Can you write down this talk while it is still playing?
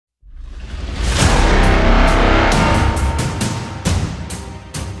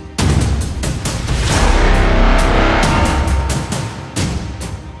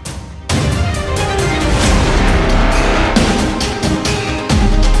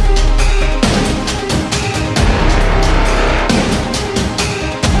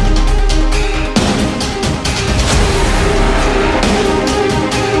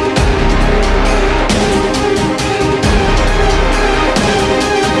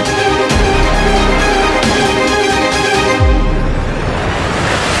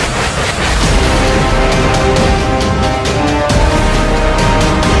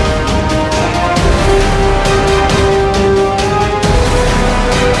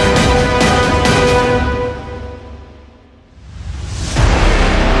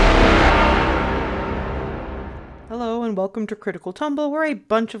welcome to Critical Tumble, where a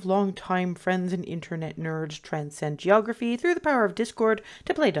bunch of longtime friends and internet nerds transcend geography through the power of Discord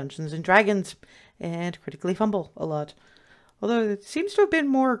to play Dungeons and Dragons, and critically fumble a lot. Although it seems to have been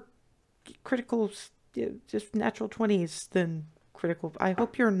more critical, just natural 20s than critical. I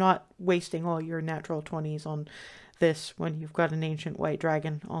hope you're not wasting all your natural 20s on this when you've got an ancient white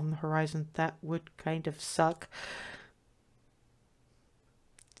dragon on the horizon. That would kind of suck.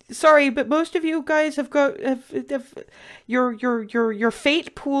 Sorry, but most of you guys have your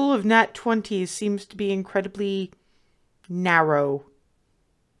fate pool of nat 20s seems to be incredibly narrow,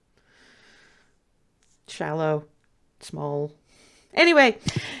 shallow, small. Anyway,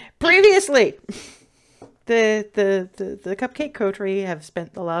 previously, the Cupcake Coterie have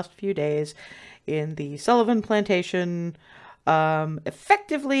spent the last few days in the Sullivan Plantation,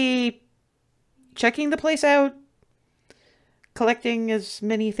 effectively checking the place out, collecting as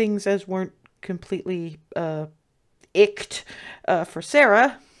many things as weren't completely icked for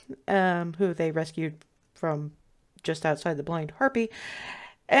Sarah, who they rescued from just outside the Blind Harpy,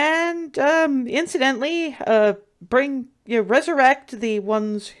 and incidentally resurrect the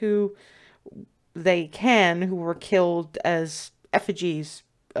ones who they can, who were killed as effigies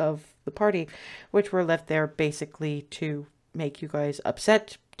of the party, which were left there basically to make you guys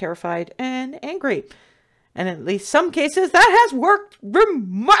upset, terrified, and angry. And in at least some cases, that has worked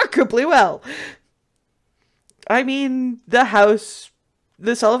remarkably well. I mean, the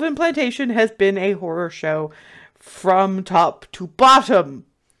Sullivan Plantation has been a horror show from top to bottom.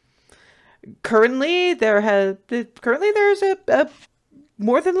 Currently, there's a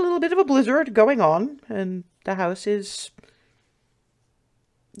more than a little bit of a blizzard going on, and the house it's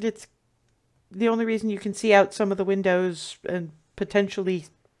the only reason you can see out some of the windows and potentially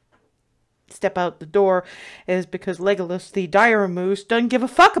step out the door is because Legolas the dire moose doesn't give a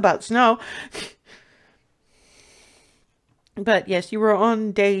fuck about snow. But yes, you were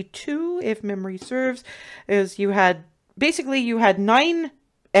on day 2, if memory serves, as you had 9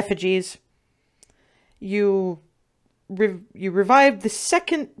 effigies. You revived the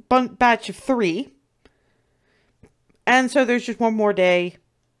second batch of 3, and so there's just one more day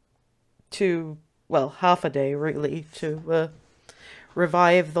to, well, half a day really, to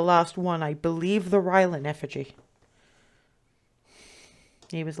revive the last one. I believe the Rylan effigy.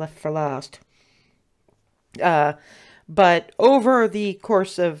 He was left for last. But over the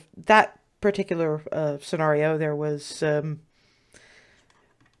course of that particular scenario, there was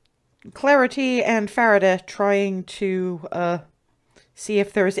Clarity and Faraday trying to see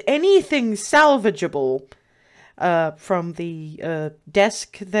if there's anything salvageable from the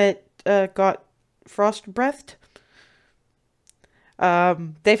desk that got frost-breathed.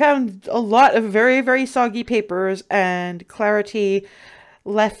 They found a lot of very, very soggy papers, and Clarity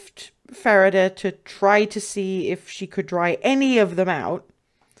left Faraday to try to see if she could dry any of them out,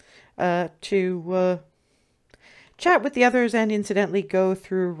 to chat with the others and incidentally go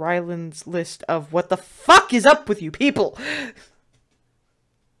through Ryland's list of what the fuck is up with you people.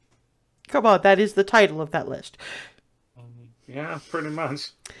 Come on, that is the title of that list. Yeah, pretty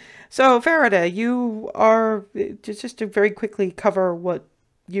much. So, Faraday, you are, just to very quickly cover what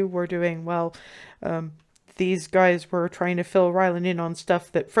you were doing while these guys were trying to fill Rylan in on stuff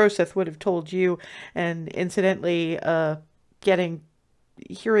that Froseth would have told you, and incidentally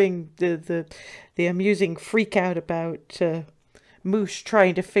hearing the amusing freak out about Moose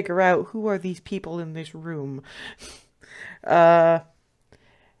trying to figure out who are these people in this room. How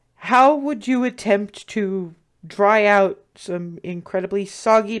would you attempt to dry out some incredibly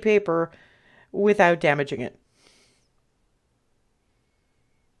soggy paper without damaging it?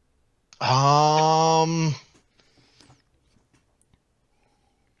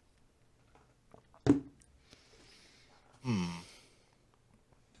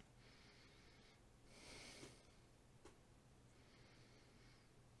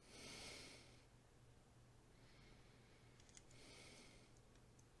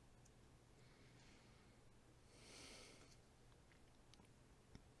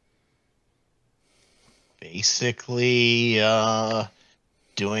 Basically,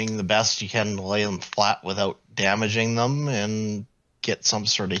 doing the best you can to lay them flat without damaging them and get some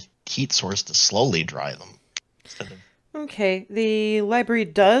sort of heat source to slowly dry them. Okay, the library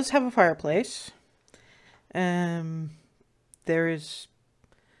does have a fireplace. There is...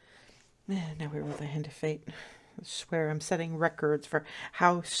 Now we roll the Hand of Fate. I swear I'm setting records for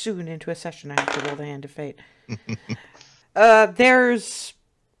how soon into a session I have to roll the Hand of Fate.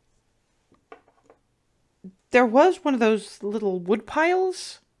 There was one of those little wood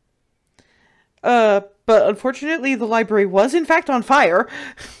piles. But unfortunately the library was in fact on fire.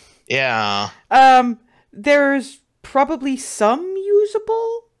 Yeah. There's probably some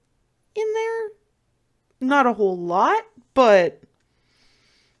usable in there. Not a whole lot, but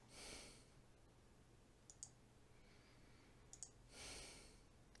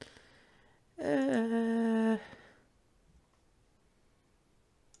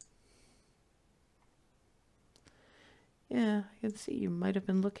yeah, I can see you might have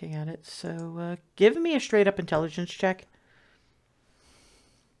been looking at it. So give me a straight up intelligence check.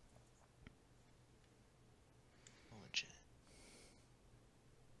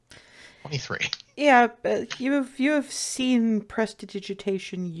 23. Yeah, you have seen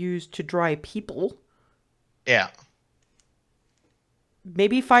prestidigitation used to dry people. Yeah.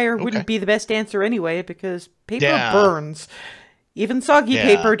 Maybe fire Okay. wouldn't be the best answer anyway, because paper Yeah. burns. Even soggy Yeah.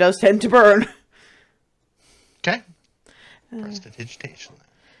 paper does tend to burn. Okay. Prestidigitation.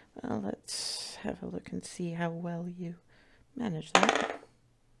 Well, let's have a look and see how well you manage that.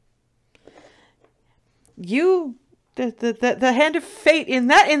 The hand of fate in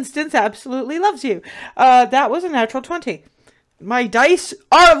that instance absolutely loves you. That was a natural 20. My dice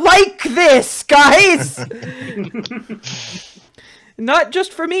are like this, guys! Not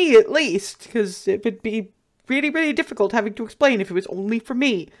just for me, at least, because it would be really, really difficult having to explain if it was only for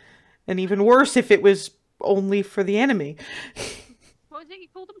me. And even worse if it was only for the enemy. What is it you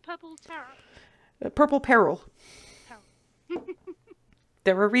call them? Purple terror? Purple peril. Terror.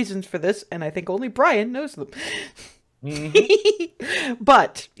 There are reasons for this, and I think only Brian knows them. Mhm.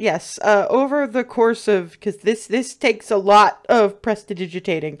 But, yes, over the course of... Because this takes a lot of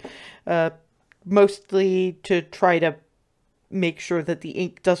prestidigitating. Mostly to try to make sure that the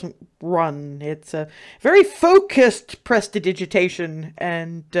ink doesn't run. It's a very focused prestidigitation,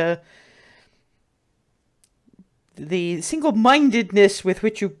 and the single-mindedness with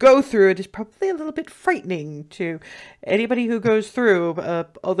which you go through it is probably a little bit frightening to anybody who goes through,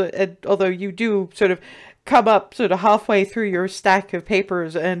 although you do sort of come up sort of halfway through your stack of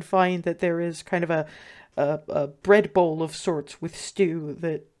papers and find that there is kind of a bread bowl of sorts with stew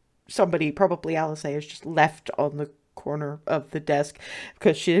that somebody, probably Alice, has just left on the corner of the desk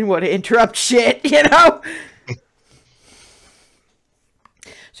because she didn't want to interrupt shit, you know?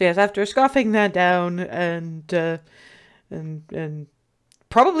 So yes, after scoffing that down and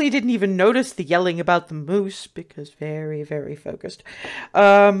probably didn't even notice the yelling about the moose because very, very focused,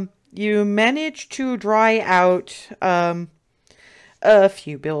 you managed to dry out a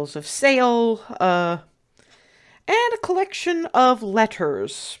few bills of sale and a collection of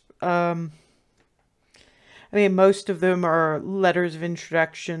letters. I mean, most of them are letters of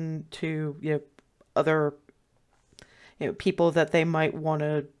introduction to, you know, other, you know, people that they might want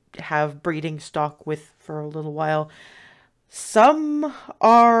to have breeding stock with for a little while. Some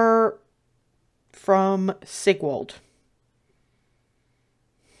are from Sigwald.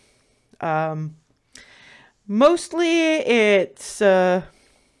 Mostly it's, I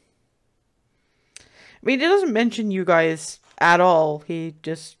mean, it doesn't mention you guys at all. He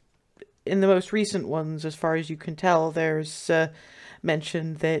just, in the most recent ones, as far as you can tell, there's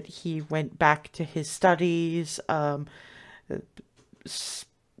mention that he went back to his studies,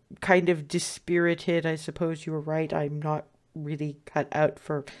 kind of dispirited. I suppose you were right. I'm not really cut out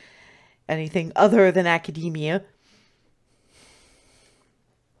for anything other than academia.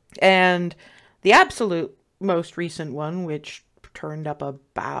 And the absolute most recent one, which turned up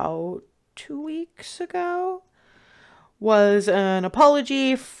about 2 weeks ago, was an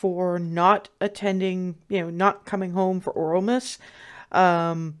apology for not attending, you know, not coming home for Oralmas.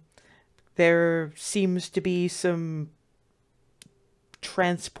 There seems to be some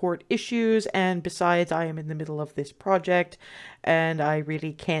transport issues, and besides, I am in the middle of this project, and I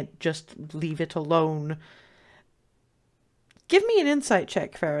really can't just leave it alone. Give me an insight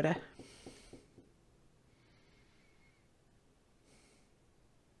check, Faraday.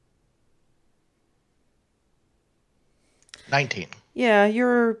 $19. Yeah,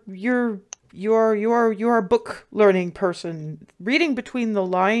 you're a book learning person. Reading between the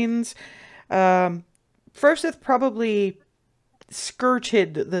lines, Forsyth probably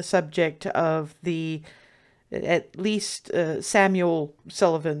skirted the subject of the, at least Samuel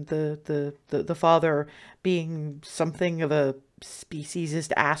Sullivan, the father, being something of a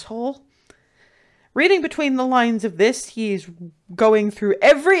speciesist asshole. Reading between the lines of this, he's going through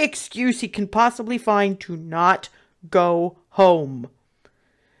every excuse he can possibly find to not go home.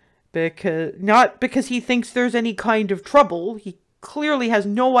 Not because he thinks there's any kind of trouble. He clearly has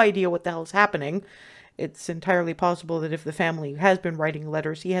no idea what the hell's happening. It's entirely possible that if the family has been writing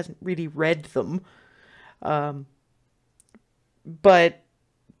letters, he hasn't really read them. But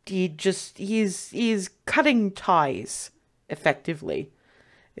he's cutting ties, effectively.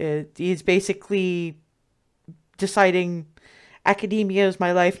 He's basically deciding academia is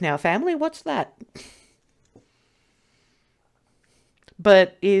my life now. Family, what's that?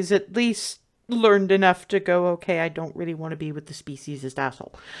 But is at least learned enough to go, okay, I don't really want to be with the speciesist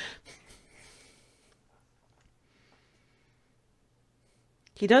asshole.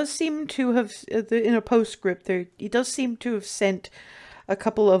 He does seem to have, in a postscript there, he does seem to have sent a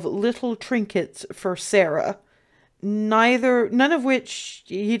couple of little trinkets for Sarah. None of which,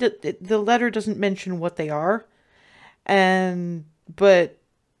 the letter doesn't mention what they are. But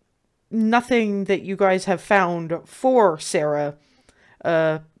nothing that you guys have found for Sarah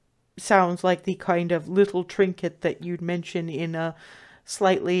sounds like the kind of little trinket that you'd mention in a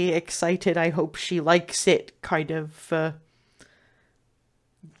slightly excited, I hope she likes it kind of,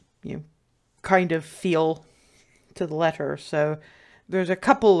 kind of feel to the letter. So there's a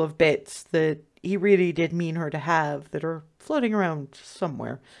couple of bits that he really did mean her to have that are floating around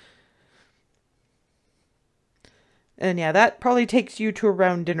somewhere. And yeah, that probably takes you to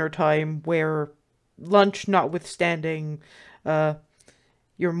around dinner time, where lunch notwithstanding,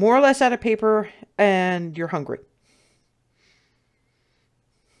 you're more or less out of paper and you're hungry.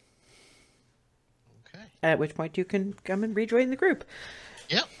 Okay. At which point you can come and rejoin the group.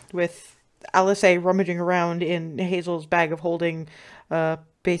 Yep. With Alice rummaging around in Hazel's bag of holding,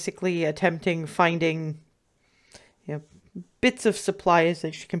 basically finding bits of supplies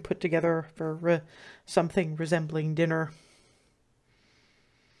that she can put together for something resembling dinner.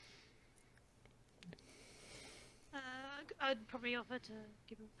 I'd probably offer to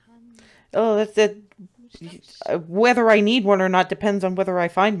give him a hand. Oh, whether I need one or not depends on whether I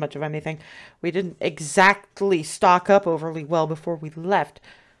find much of anything. We didn't exactly stock up overly well before we left.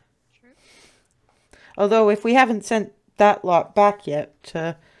 True. Although if we haven't sent that lot back yet,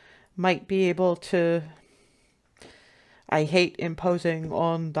 might be able to... I hate imposing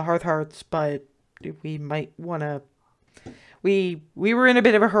on the Hearths, but we might want to... We were in a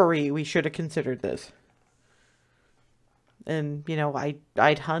bit of a hurry. We should have considered this. And,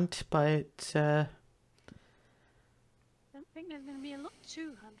 I'd hunt, but... Don't think there's going to be a lot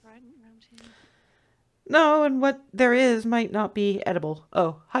to hunt right around here. No, and what there is might not be edible.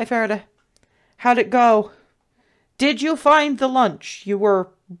 Oh, hi, Farida. How'd it go? Did you find the lunch? You were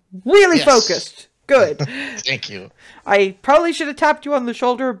really focused. Good. Thank you. I probably should have tapped you on the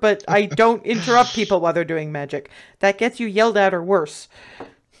shoulder, but I don't interrupt people while they're doing magic. That gets you yelled at or worse.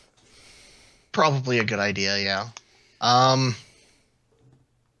 Probably a good idea, yeah.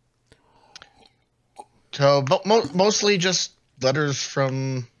 So, but mostly just letters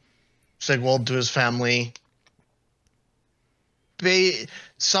from Sigwald to his family. They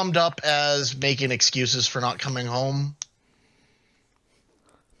summed up as making excuses for not coming home.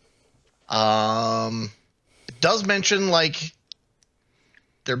 It does mention, like,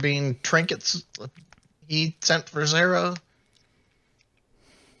 there being trinkets he sent for Sarah.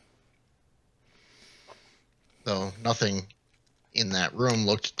 So nothing in that room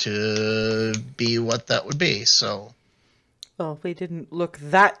looked to be what that would be, so... Well, we didn't look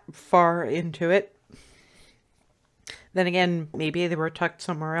that far into it. Then again, maybe they were tucked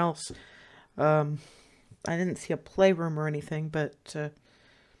somewhere else. I didn't see a playroom or anything, but...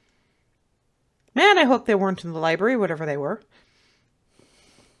 Man, I hope they weren't in the library, whatever they were.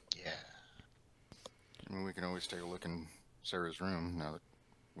 Yeah. I mean, we can always take a look in Sarah's room now that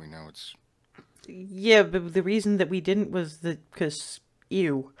we know it's... Yeah, but the reason that we didn't was because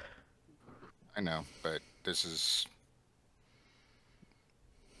you. I know, but this is...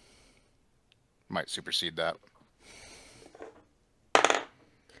 might supersede that.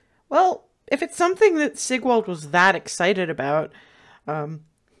 Well, if it's something that Sigwald was that excited about, as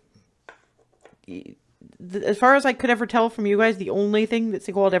far as I could ever tell from you guys, the only thing that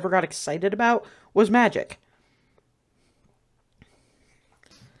Sigwald ever got excited about was magic.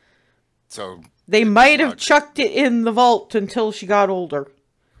 So they might have chucked it in the vault until she got older.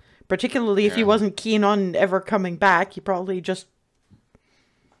 Particularly if he wasn't keen on ever coming back, he probably just...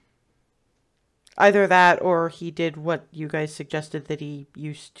 Either that, or he did what you guys suggested that he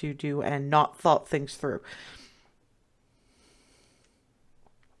used to do and not thought things through.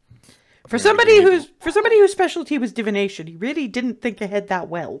 For somebody whose specialty was divination, he really didn't think ahead that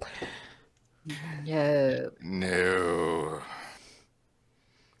well. No.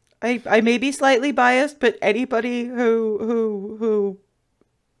 I may be slightly biased, but anybody who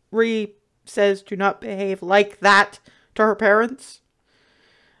says do not behave like that to her parents,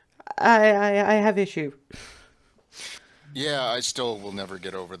 I have issue. Yeah, I still will never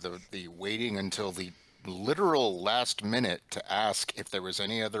get over the waiting until the literal last minute to ask if there was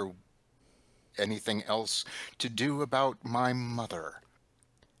anything else to do about my mother.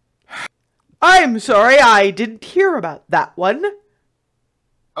 I'm sorry, I didn't hear about that one.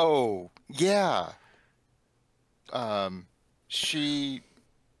 Oh, yeah. She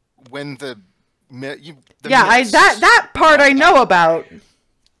when the Yeah, minutes, that part I know about.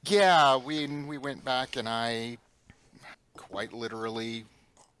 yeah, we went back and I quite literally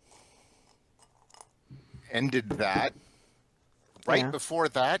ended that. Right Yeah. before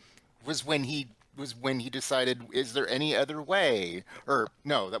that was when he decided, is there any other way? Or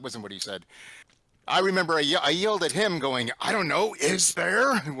no, that wasn't what he said. I remember I yelled at him going, I don't know, is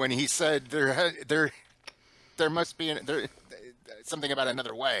there? When he said there must be something about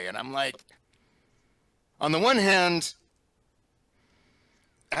another way. And I'm like, on the one hand,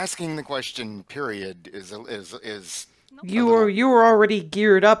 asking the question period is You were already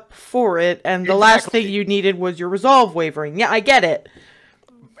geared up for it, and the last thing you needed was your resolve wavering. Yeah, I get it.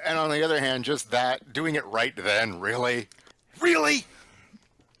 And on the other hand, just that, doing it right then, really? Really?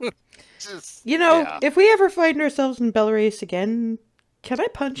 Just, You know, yeah. if we ever find ourselves in Belarus again, can I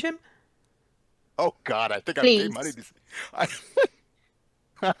punch him? Oh God, I think I'd Please. pay money to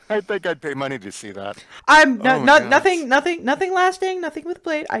I think I'd pay money to see that. I'm Oh, not God. nothing lasting, nothing with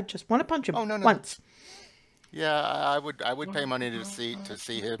blade. I just want to punch him Oh, no. once. Yeah, I would pay money to see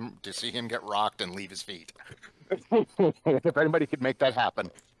him get rocked and leave his feet. If anybody could make that happen.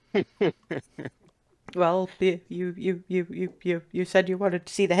 Well, you said you wanted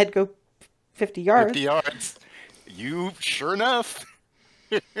to see the head go 50 yards. 50 yards. You sure enough.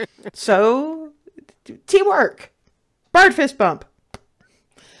 So, teamwork. Bird fist bump.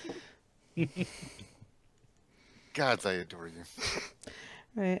 Gods, I adore you.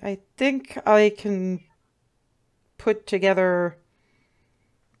 I think I can put together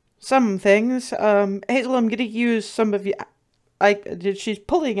some things. Hazel, I'm going to use some of you. She's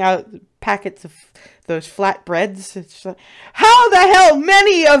pulling out packets of those flatbreads. It's like, how the hell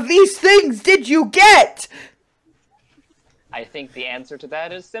many of these things did you get? I think the answer to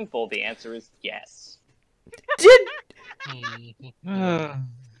that is simple. The answer is yes. Did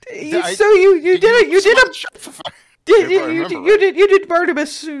so you did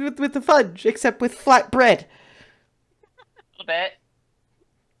Barnabas with the fudge, except with flat bread. A little bit.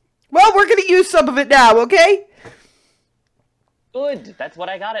 Well, we're gonna use some of it now, okay? Good. That's what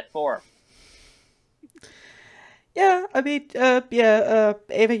I got it for. Yeah, I mean,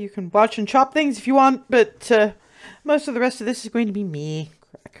 Ava, you can watch and chop things if you want, but most of the rest of this is going to be me.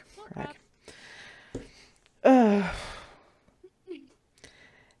 Crack.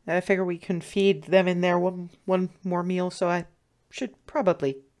 I figure we can feed them in there one more meal, so I should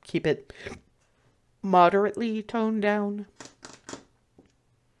probably keep it moderately toned down.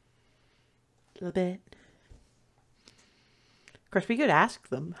 A little bit. Of course, we could ask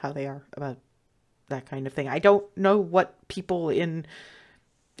them how they are about that kind of thing. I don't know what people in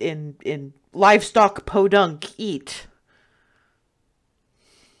livestock podunk eat.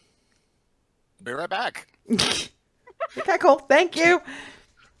 Be right back. Okay, cool. Thank you.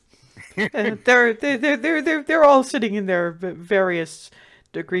 They're all sitting in their various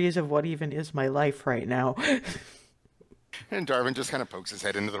degrees of what even is my life right now. And Darwin just kind of pokes his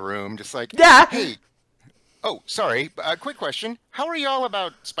head into the room, just like, Yeah. Hey, oh, sorry. Quick question. How are y'all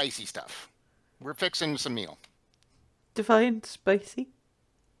about spicy stuff? We're fixing some meal. Define spicy.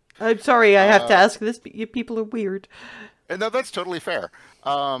 I'm sorry, I have to ask this, but you people are weird. No, that's totally fair.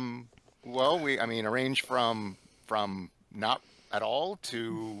 Well, arrange from not at all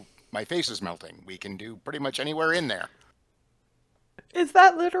to my face is melting. We can do pretty much anywhere in there. Is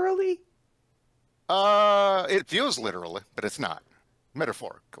that literally? It feels literal, but it's not.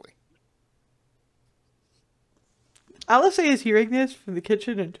 Metaphorically. Alice is hearing this from the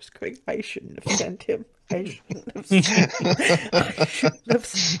kitchen and just going, I shouldn't have sent him. I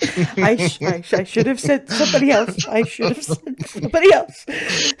should have sent somebody else. I should have sent somebody else.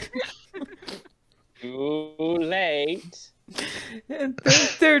 Too late. And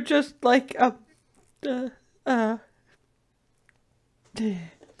they're just like, yeah,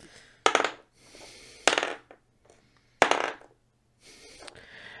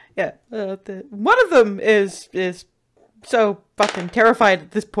 one of them is so fucking terrified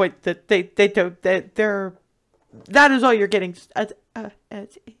at this point that they're that is all you're getting.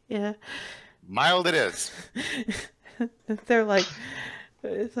 Yeah. Mild it is. They're like,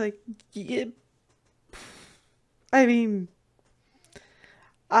 it's like, yeah. I mean,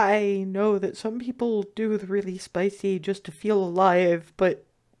 I know that some people do the really spicy just to feel alive, but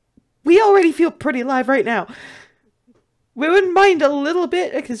we already feel pretty alive right now. We wouldn't mind a little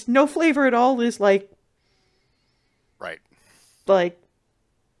bit, because no flavor at all is like, I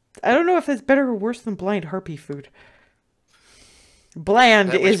don't know if that's better or worse than blind harpy food.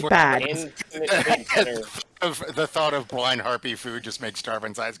 Bland That was is what- bad. Infinitely better. The thought of blind harpy food just makes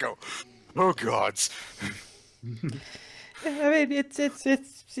Darwin's eyes go, oh gods. I mean,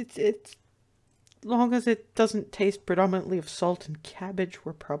 it's long as it doesn't taste predominantly of salt and cabbage,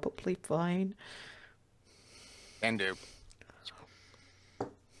 we're probably fine. Can do.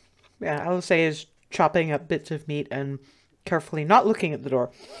 Yeah, I would say is chopping up bits of meat and carefully not looking at the door.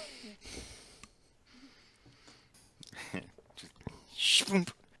 Shpoomp.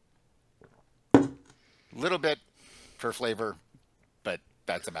 Little bit for flavor, but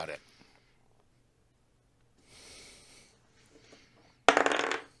that's about it.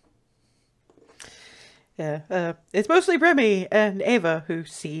 Yeah, it's mostly Remy and Ava who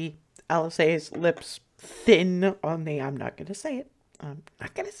see Alice's lips thin on the I'm not gonna say it. I'm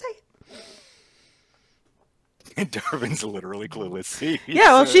not gonna say it. And Darwin's literally clueless.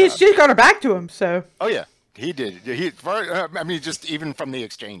 Yeah, well, she's got her back to him, so. Oh yeah, he did. I mean, just even from the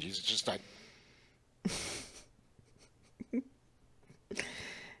exchange, he's just like,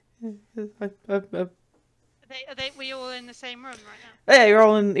 Were you all in the same room right now? Yeah, you're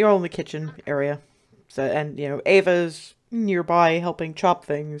all in the kitchen area. So, and you know, Ava's nearby helping chop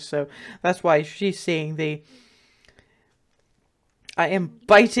things, so that's why she's seeing the I am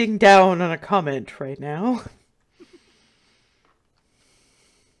biting down on a comment right now.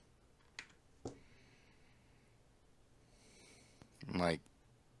 I'm like,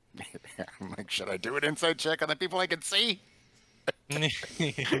 should I do an inside check on the people I can see?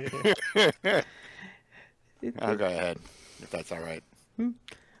 I'll go ahead, if that's all right.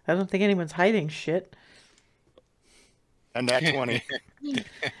 I don't think anyone's hiding shit. And that 20.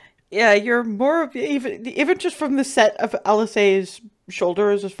 Yeah, you're more of even just from the set of Alice's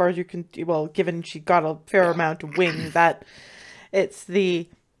shoulders, as far as you can. Well, given she got a fair amount of wing, that it's the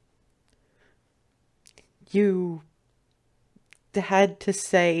you had to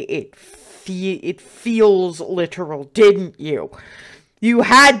say it. It feels literal, didn't you? You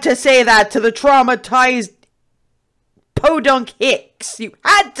had to say that to the traumatized podunk Hicks. You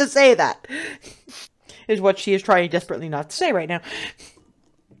had to say that. Is what she is trying desperately not to say right now.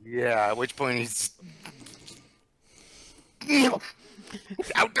 Yeah, at which point he's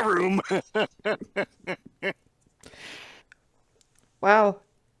out the room. Wow,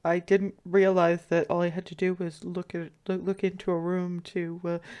 I didn't realize that all I had to do was look into a room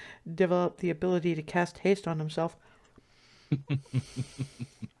to develop the ability to cast haste on himself.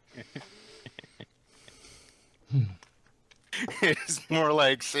 It's more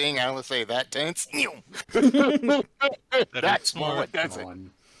like seeing Alice say that tense. That's more what that's it.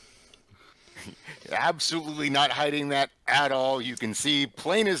 Absolutely not hiding that at all. You can see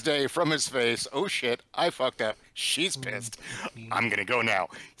plain as day from his face. Oh shit, I fucked up. She's pissed. I'm gonna go now.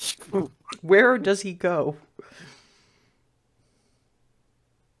 Where does he go?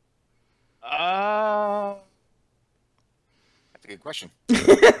 That's a good question.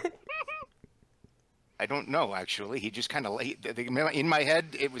 I don't know, actually. He just kind of in my head.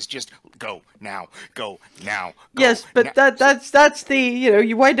 It was just go now, go now. Go Yes, but now. that's the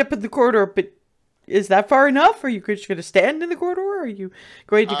you wind up in the corridor. But is that far enough? Are you just going to stand in the corridor? Are you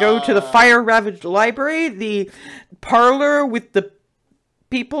going to go to the fire ravaged library, the parlor with the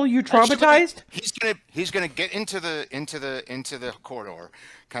people you traumatized? Actually, he's gonna get into the corridor,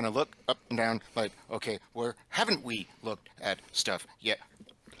 kind of look up and down, like, okay, where haven't we looked at stuff yet?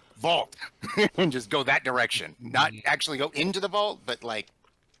 Vault, and just go that direction. Not actually go into the vault, but like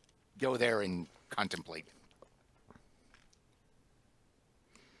go there and contemplate.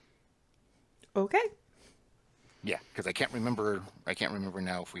 Okay. Yeah, because I can't remember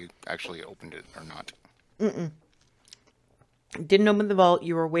now if we actually opened it or not. Didn't open the vault.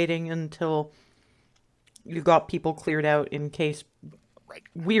 You were waiting until you got people cleared out in case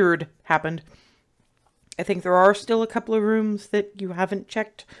weird happened. I think there are still a couple of rooms that you haven't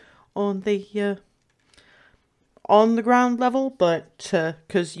checked on the ground level, but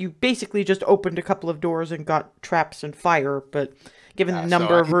because you basically just opened a couple of doors and got traps and fire, but given the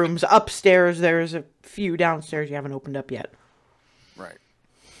number of rooms upstairs, there's a few downstairs you haven't opened up yet. Right.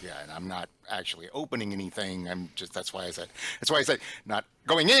 Yeah, and I'm not actually opening anything. That's why I said not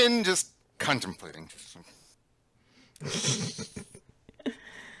going in, just contemplating.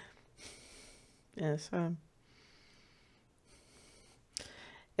 Yes.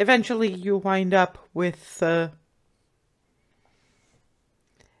 Eventually, you wind up with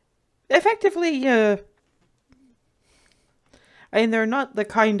effectively. I mean, they're not the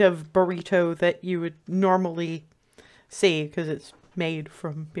kind of burrito that you would normally see because it's made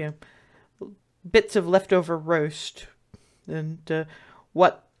from bits of leftover roast and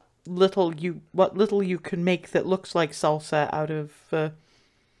what little you can make that looks like salsa out of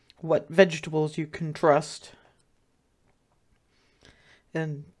what vegetables you can trust.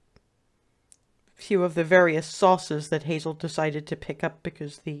 And a few of the various sauces that Hazel decided to pick up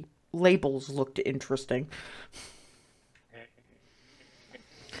because the labels looked interesting.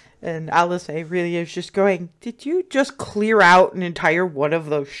 And Alice really is just going, did you just clear out an entire one of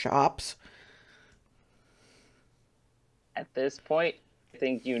those shops? At this point, I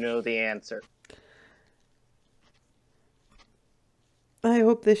think you know the answer. I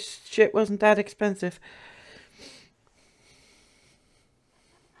hope this shit wasn't that expensive.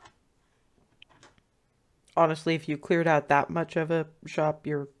 Honestly, if you cleared out that much of a shop,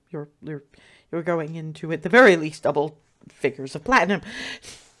 you're going into at the very least double figures of platinum.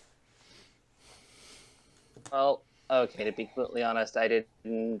 Well, okay, to be completely honest, I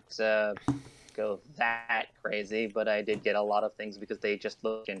didn't go that crazy, but I did get a lot of things because they just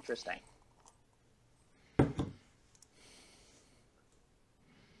looked interesting.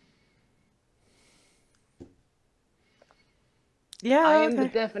 Yeah, I am okay. the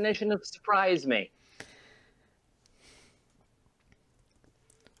definition of surprise me.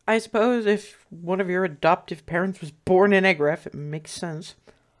 I suppose if one of your adoptive parents was born in Egref, it makes sense.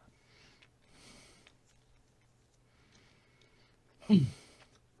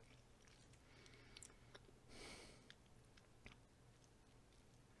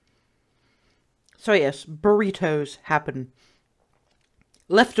 So yes, burritos happen.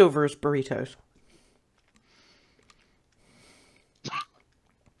 Leftovers burritos.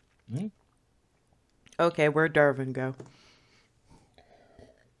 Okay, where'd Darwin go?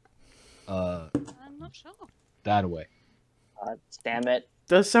 I'm not sure. That away. Damn it.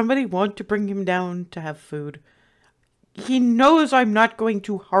 Does somebody want to bring him down to have food? He knows I'm not going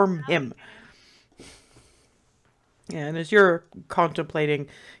to harm him. Yeah, and as you're contemplating,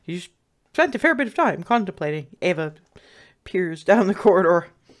 you spent a fair bit of time contemplating. Ava peers down the corridor.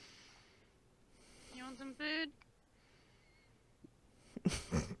 You want some food?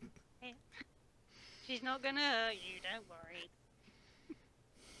 Yeah. She's not gonna hurt you, don't worry.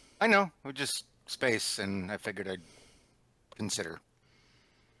 I know. We're just space, and I figured I'd consider.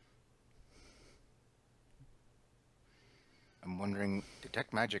 I'm wondering,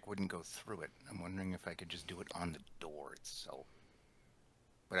 detect magic wouldn't go through it. I'm wondering if I could just do it on the door itself.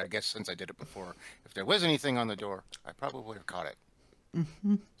 But I guess since I did it before, if there was anything on the door, I probably would have caught it.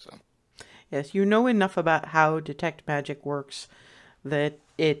 Mm-hmm. So. Yes, you know enough about how detect magic works that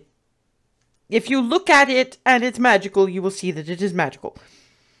if you look at it and it's magical, you will see that it is magical.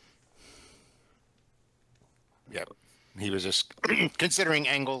 Yeah, he was just considering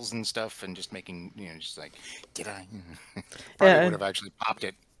angles and stuff and just making, just like, did I? Probably would have actually popped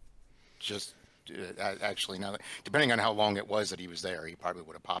it. Just actually, now that, depending on how long it was that he was there, he probably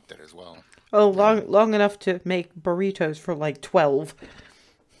would have popped it as well. Oh, long enough to make burritos for like 12.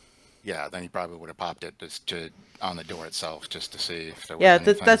 Yeah, then he probably would have popped it just on the door itself just to see if there was Yeah,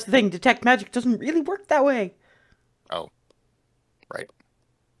 anything. that's the thing. Detect magic doesn't really work that way. Oh, right.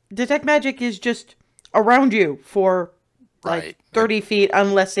 Detect magic is just around you for like 30 feet,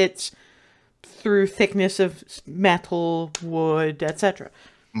 unless it's through thickness of metal, wood, etc.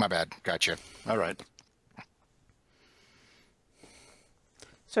 My bad. Gotcha. All right.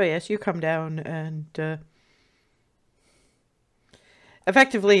 So yes, you come down and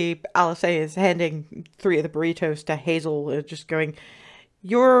effectively Alice is handing 3 of the burritos to Hazel, just going,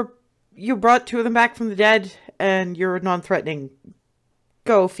 you brought 2 of them back from the dead, and you're non-threatening.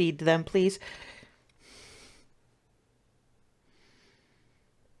 Go feed them, please.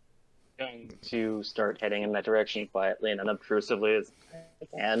 Going to start heading in that direction quietly and unobtrusively as I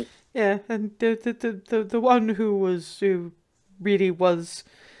can. Yeah, and the one who really was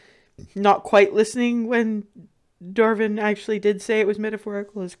not quite listening when Darwin actually did say it was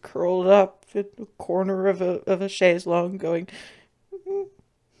metaphorical is curled up in the corner of a chaise longue going,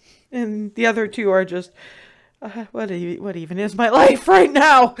 and the other 2 are just, what even is my life right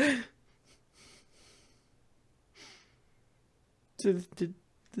now?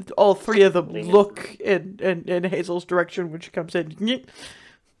 All 3 of them look in Hazel's direction when she comes in.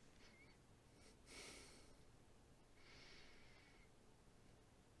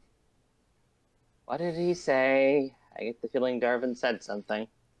 What did he say? I get the feeling Darwin said something.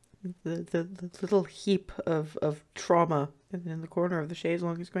 The little heap of trauma in the corner of the chaise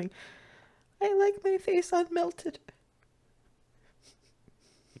longue is going, I like my face unmelted.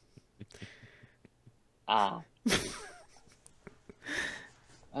 Ah.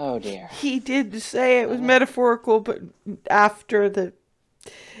 Oh dear. He did say it was metaphorical, but after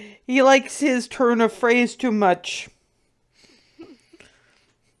he likes his turn of phrase too much.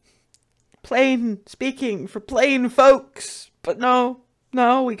 plain speaking, for plain folks. But no,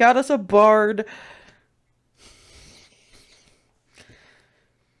 we got us a bard.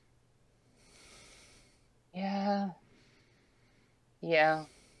 Yeah.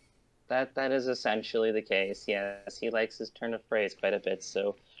 That is essentially the case. Yes, he likes his turn of phrase quite a bit,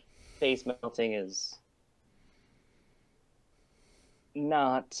 so face melting is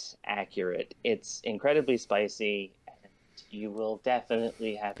not accurate. It's incredibly spicy, and you will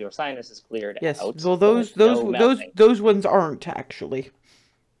definitely have your sinuses cleared Yes, out. well, but no melting. those ones aren't actually.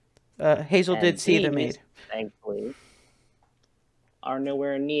 Hazel And did see them these, made. thankfully, are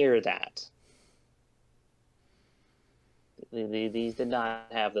nowhere near that. These did not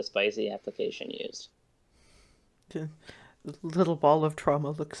have the spicy application used. The little ball of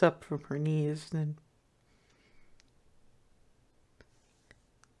trauma looks up from her knees and...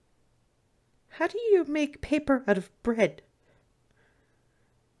 How do you make paper out of bread?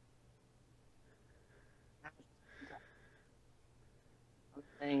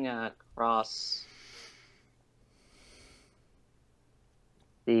 Something across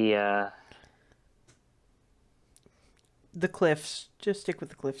the cliffs. Just stick with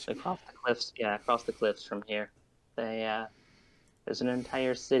the cliffs. across the cliffs. Yeah, across the cliffs from here. There's an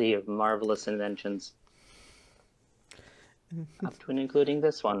entire city of marvelous inventions. Up to and including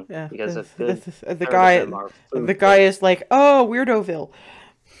this one, Yeah, because the third of them are food the guy is like, oh, Weirdoville.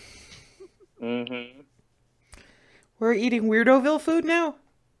 Mm-hmm. We're eating Weirdoville food now?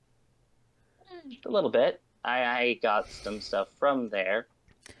 A little bit. I got some stuff from there.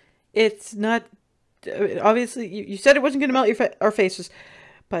 It's not... Obviously, you said it wasn't going to melt our faces,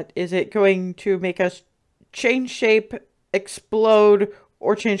 but is it going to make us change shape, explode,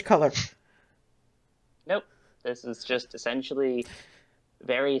 or change color? Nope. This is just essentially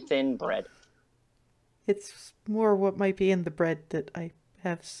very thin bread. It's more what might be in the bread that I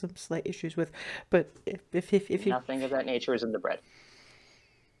have some slight issues with. But if you... Nothing of that nature is in the bread.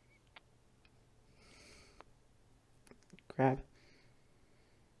 Grab.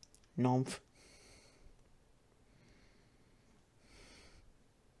 Nymph.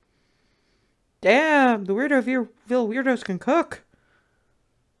 Damn, the Weirdoville weirdos can cook.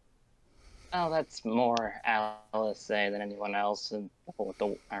 Oh, that's more Alice say than anyone else, and with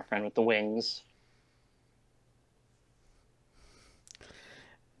our friend with the wings.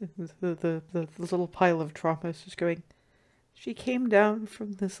 The little pile of trauma is just going... She came down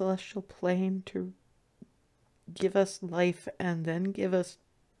from the celestial plane to give us life and then give us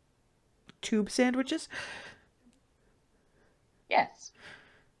tube sandwiches? Yes.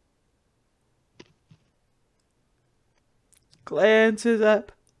 Glances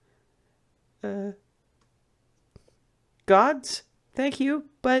up. Gods, thank you,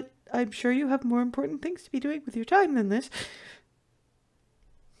 but I'm sure you have more important things to be doing with your time than this.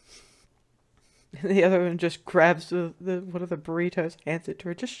 And the other one just grabs the one of the burritos, hands it to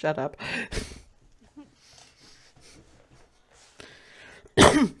her. Just shut up.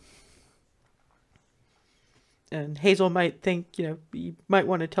 And Hazel might think, you might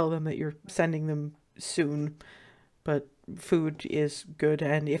want to tell them that you're sending them soon, but food is good,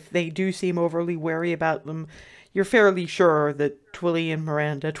 and if they do seem overly wary about them, you're fairly sure that Twilly and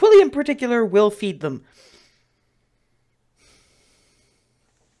Miranda, Twilly in particular, will feed them.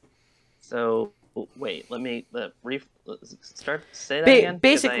 So wait, let me start. Say that again.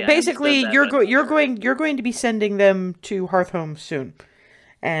 Basically, you're going to be sending them to Hearthhome soon,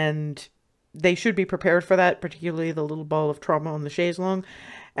 and they should be prepared for that, particularly the little ball of trauma on the chaise longue.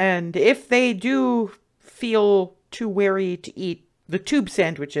 And if they do feel too wary to eat the tube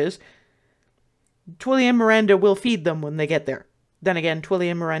sandwiches, Twilly and Miranda will feed them when they get there. Then again, Twilly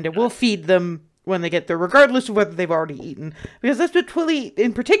and Miranda will feed them when they get there, regardless of whether they've already eaten, because that's what Twilly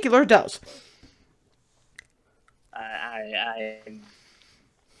in particular does.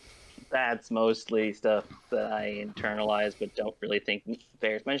 That's mostly stuff that I internalize but don't really think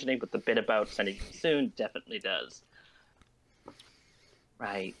bears mentioning, but the bit about sending them soon definitely does.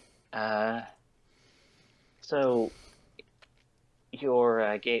 Right. So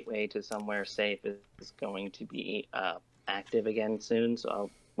your gateway to somewhere safe is going to be active again soon, so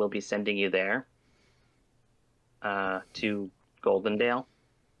we'll be sending you there to Goldendale.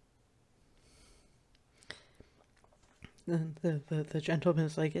 And the gentleman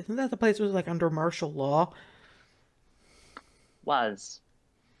is like, isn't that the place that was like under martial law? Was.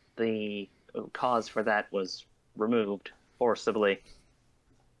 The cause for that was removed forcibly.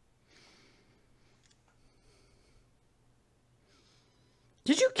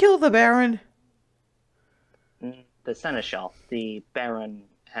 Did you kill the Baron? The Seneschal. The Baron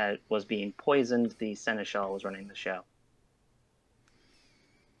was being poisoned. The Seneschal was running the show.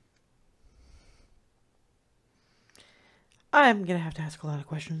 I'm gonna have to ask a lot of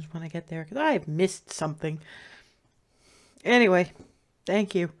questions when I get there, because I've missed something. Anyway,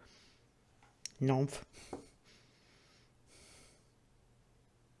 thank you. Nymph.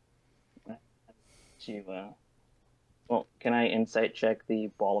 Well, can I insight check the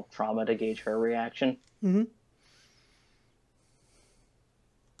ball of trauma to gauge her reaction? Mm-hmm.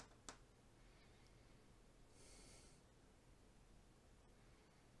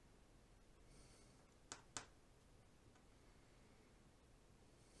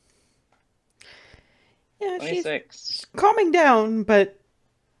 Yeah, she's 26. calming down, but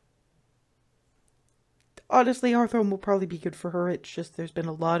honestly, Hearthstone will probably be good for her. It's just there's been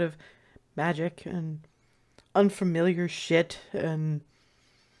a lot of magic and unfamiliar shit, and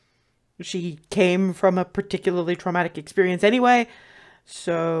she came from a particularly traumatic experience anyway,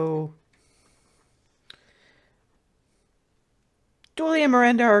 so Julie and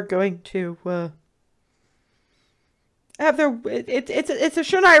Miranda are going to have their it's a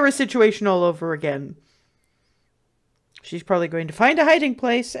Shanaira situation all over again. She's probably going to find a hiding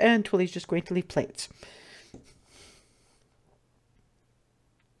place, and Twilly's just going to leave plates.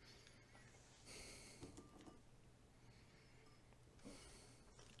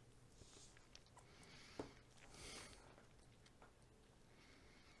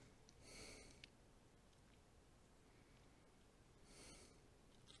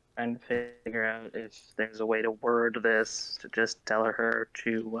 Trying to figure out if there's a way to word this to just tell her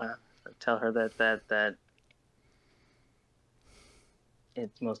that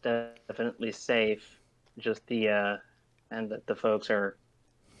it's most definitely safe. Just and that the folks are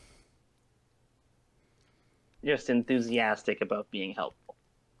just enthusiastic about being helpful.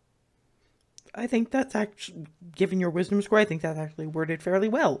 I think that's actually, given your wisdom score, I think that's actually worded fairly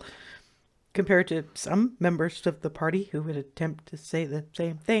well. Compared to some members of the party who would attempt to say the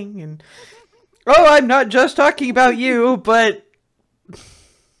same thing. And, oh, I'm not just talking about you, but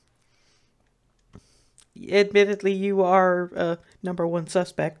admittedly, you are a number one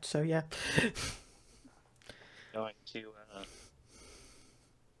suspect, so yeah. Going to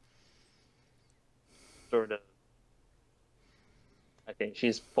sort of. Okay,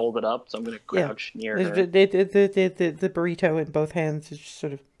 she's folded up, so I'm going to crouch near her. The burrito in both hands is just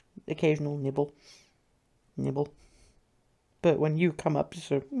sort of occasional nibble. But when you come up, just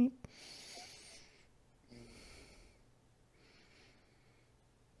sort of...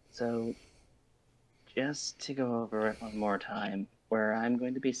 So, just to go over it one more time, where I'm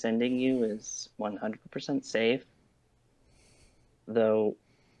going to be sending you is 100% safe, though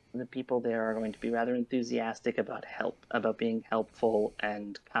the people there are going to be rather enthusiastic about being helpful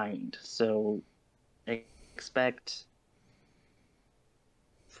and kind. So, expect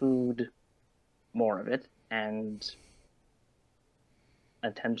food, more of it, and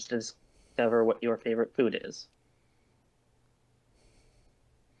attempts to discover what your favorite food is.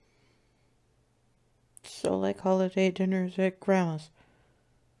 So like holiday dinners at grandma's.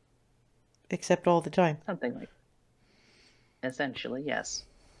 Except all the time. Something like that. Essentially, yes.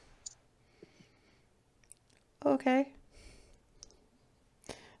 Okay.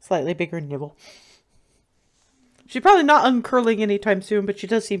 Slightly bigger nibble. She's probably not uncurling anytime soon, but she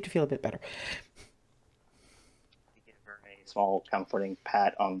does seem to feel a bit better. Give her a small, comforting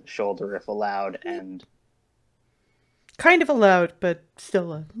pat on the shoulder, if allowed, and... Kind of allowed, but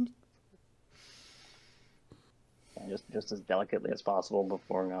still... just as delicately as possible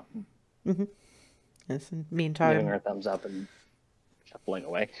before Yes, in the meantime... giving her a thumbs up and shuffling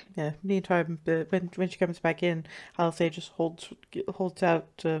away. Yeah, meantime, when she comes back in, I'll say just holds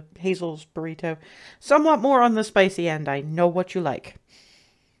out Hazel's burrito. Somewhat more on the spicy end. I know what you like.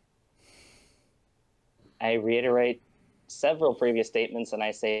 I reiterate several previous statements, and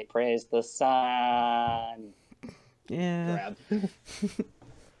I say, praise the sun. Yeah. Grab.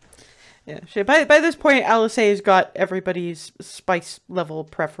 Yeah. By this point, Alice's got everybody's spice level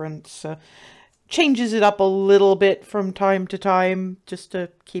preference. Changes it up a little bit from time to time, just to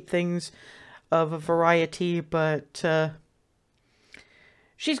keep things of a variety, but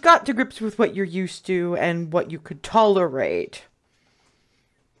she's got to grips with what you're used to and what you could tolerate.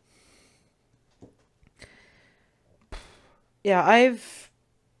 Yeah, I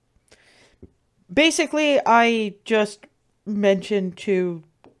just mentioned to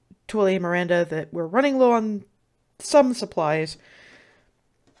Twilly and Miranda that we're running low on some supplies.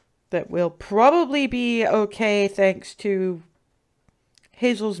 That will probably be okay thanks to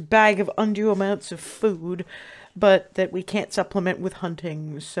Hazel's bag of undue amounts of food, but that we can't supplement with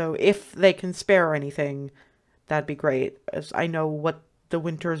hunting. So if they can spare anything, that'd be great, as I know what the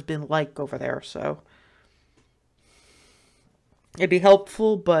winter's been like over there, so it'd be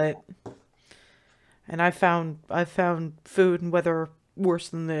helpful, but And I found food and weather worse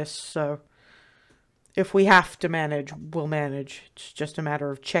than this, so if we have to manage, we'll manage. It's just a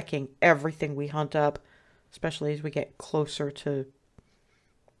matter of checking everything we hunt up, especially as we get closer to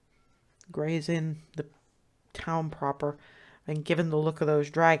grazing the town proper. And given the look of those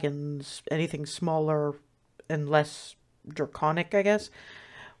dragons, anything smaller and less draconic, I guess,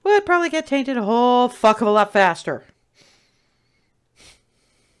 would probably get tainted a whole fuck of a lot faster.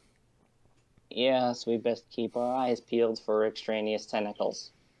 Yes, we best keep our eyes peeled for extraneous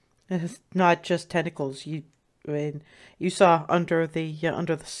tentacles. It's not just tentacles. I mean, you saw under the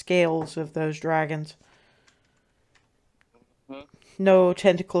scales of those dragons. Mhm. No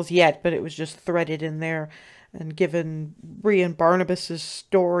tentacles yet, but it was just threaded in there. And given Bree and Barnabas's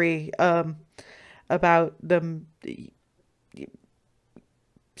story about them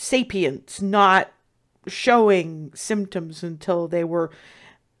sapients not showing symptoms until they were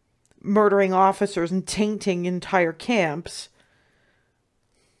murdering officers and tainting entire camps.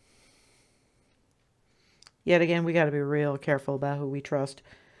 Yet again, we gotta be real careful about who we trust.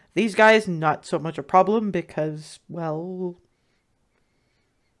 These guys, not so much a problem because, well,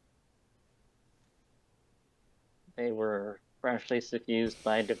 They were freshly suffused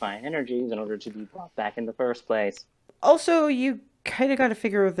by divine energies in order to be brought back in the first place. also, you kind of gotta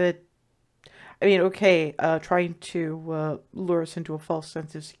figure that, I mean, okay, trying to lure us into a false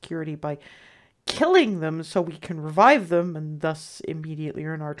sense of security by killing them so we can revive them and thus immediately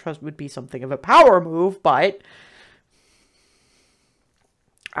earn our trust would be something of a power move, but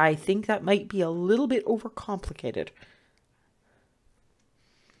I think that might be a little bit overcomplicated.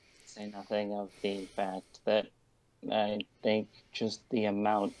 Say nothing of the fact that I think just the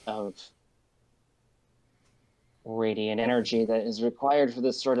amount of radiant energy that is required for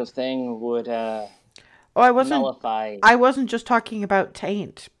this sort of thing would Oh, I nullify. wasn't just talking about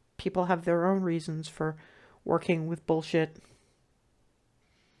taint. People have their own reasons for working with bullshit.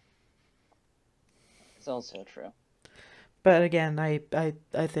 It's also true. But again, I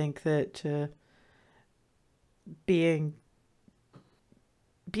think that being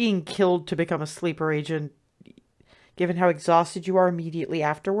killed to become a sleeper agent, given how exhausted you are immediately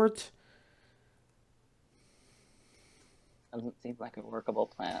afterwards, Doesn't seem like a workable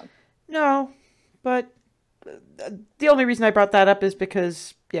plan. no. But the only reason I brought that up is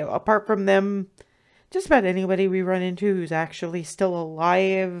because, apart from them, just about anybody we run into who's actually still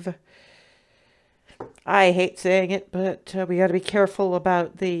alive, I hate saying it, but we got to be careful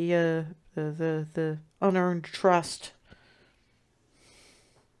about the unearned trust.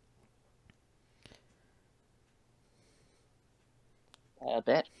 A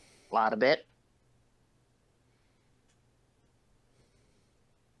bit. A lot of bit.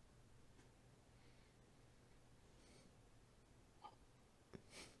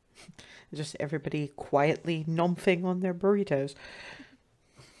 Just everybody quietly nomphing on their burritos.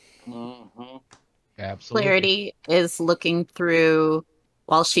 Mm-hmm. Absolutely. Clarity is looking through,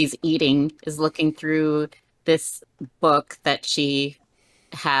 while she's eating, is looking through this book that she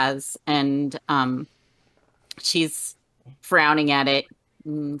has, and she's frowning at it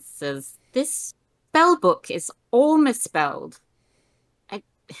and says, "This spell book is all misspelled. I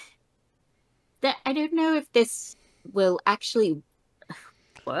don't know if this will actually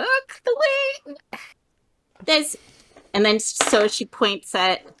work the way there's." And then so she points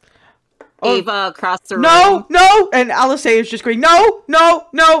at Ava across the room. No! And Alice is just going, no,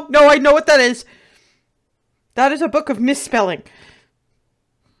 I know what that is. That is a book of misspelling.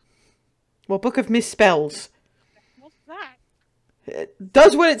 Well, book of misspells. What's that? It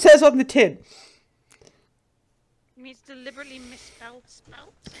does what it says on the tin. It means deliberately misspelled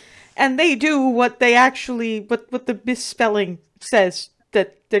spells? And they do what they actually, what the misspelling says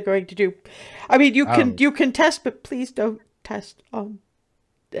that they're going to do. I mean, you can test, but please don't test on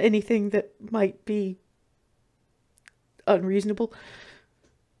anything that might be unreasonable.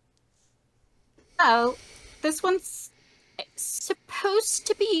 Oh, this one's supposed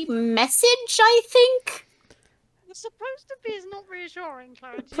to be message, I think. It's supposed to be is not reassuring,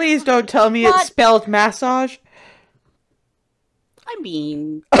 Clarence. Please don't tell me What? it's spelled massage. I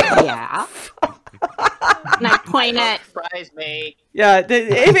mean, yeah. And I point at Surprise me. Yeah,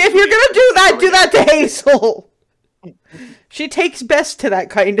 if you're gonna do that to Hazel. She takes best to that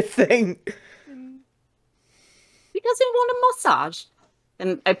kind of thing. who doesn't want a massage?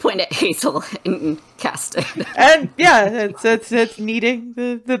 And I point at Hazel and cast it. And yeah, it's kneading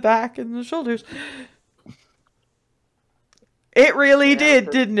the back and the shoulders. It really did,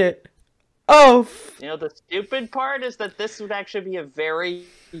 didn't it? Oh. You know, the stupid part is that this would actually be a very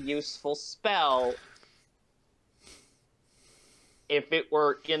useful spell if it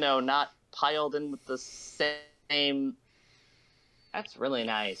were, not piled in with the same... That's really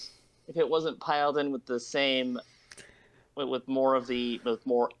nice. If it wasn't piled in with the same... With more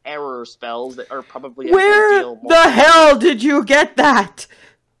error spells that are probably a good Where deal more... the hell did you get that?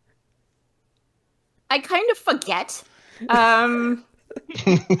 I kind of forget.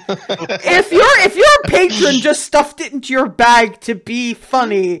 If your patron just stuffed it into your bag to be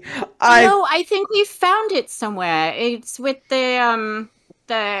funny, No, I think we found it somewhere. It's with the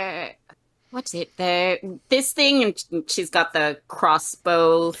what's it? This thing, and she's got the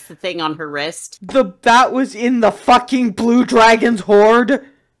crossbow thing on her wrist. that was in the fucking Blue Dragon's hoard.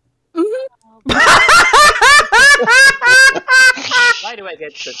 Why do I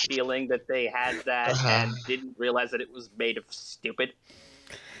get the feeling that they had that and didn't realize that it was made of stupid?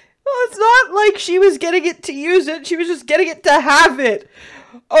 Well, it's not like she was getting it to use it. She was just getting it to have it.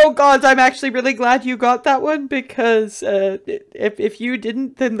 Oh god, I'm actually really glad you got that one, because if you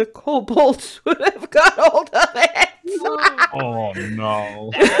didn't, then the kobolds would have got hold of it. Oh no.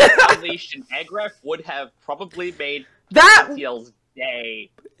 That Unleashed Agraf would have probably made That Teal's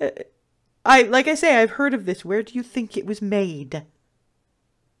day. like I say, I've heard of this. Where do you think it was made?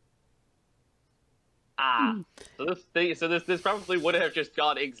 So this probably would have just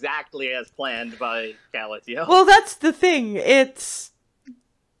gone exactly as planned by Calatiel. Well, that's the thing. It's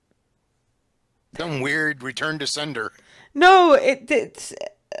Some weird return to sender. no, it's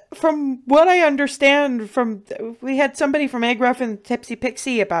from what I understand. We had somebody from Agraf and Tipsy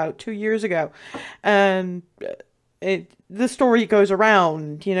Pixie about 2 years ago, and the story goes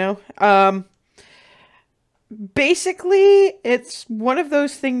around. Basically, it's one of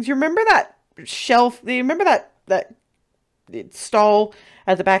those things. You remember that shelf? You remember that stall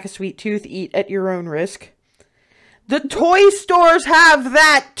at the back of Sweet Tooth? Eat at your own risk. The toy stores have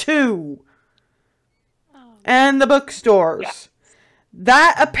that too. And the bookstores. Yeah.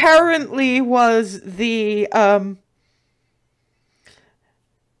 That apparently was the don't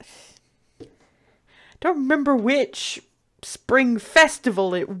remember which spring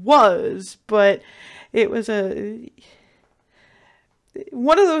festival it was, but it was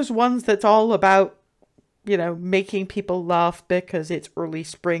one of those ones that's all about, making people laugh because it's early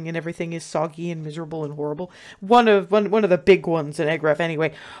spring and everything is soggy and miserable and horrible. One of the big ones in Agraf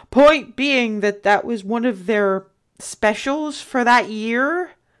anyway. Point being that was one of their specials for that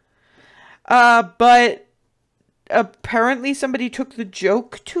year. But apparently somebody took the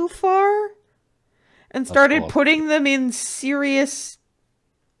joke too far and started putting them in serious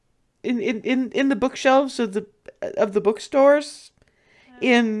in the bookshelves of the bookstores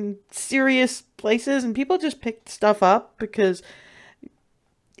in serious places, and people just picked stuff up because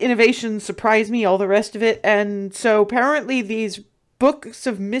innovation surprised me, all the rest of it. And so apparently these books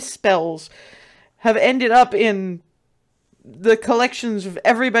of misspells have ended up in the collections of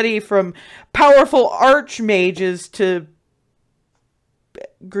everybody from powerful archmages to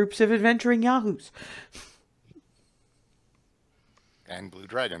groups of adventuring yahoos. And blue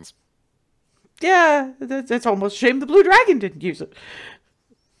dragons. Yeah, that's almost a shame the Blue Dragon didn't use it.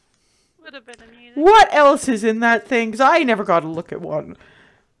 Would have been amusing. What else is in that thing? 'Cause I never got a look at one.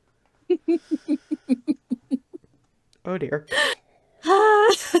 Oh dear.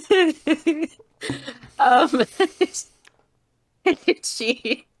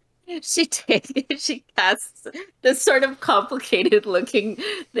 She casts this sort of complicated looking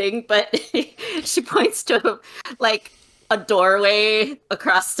thing, but she points to a doorway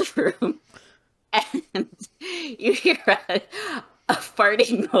across the room, and you hear a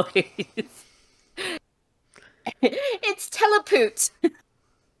farting noise. It's Telepoot.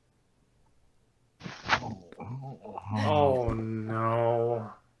 Oh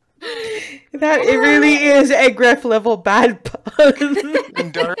no. That it really is Agraf level bad pun.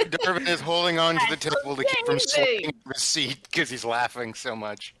 And Darvin is holding on to the table to keep from slipping out of his seat because he's laughing so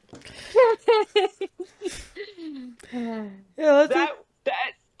much. Yeah, that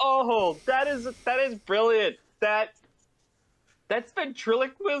is brilliant. That's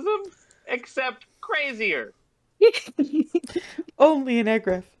ventriloquism, except crazier. only in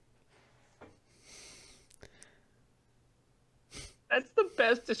Agraf. That's the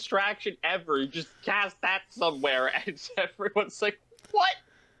best distraction ever. You just cast that somewhere, and everyone's like, "What?"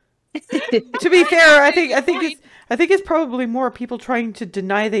 To be fair, I think it's probably more people trying to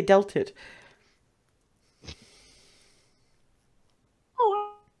deny they dealt it.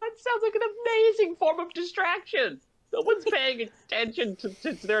 Oh, that sounds like an amazing form of distraction. No one's paying attention to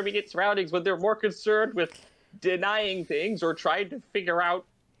their immediate surroundings when they're more concerned with denying things or trying to figure out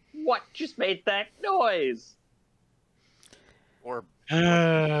what just made that noise. Or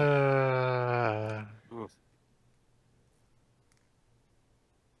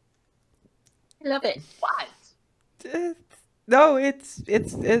I love it. What? No, it's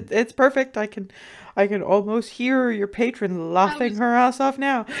perfect. I can almost hear your patron laughing her ass off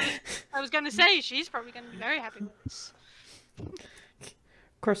now. I was gonna say she's probably gonna be very happy with this.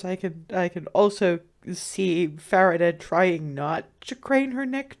 Of course, I can also see Farida trying not to crane her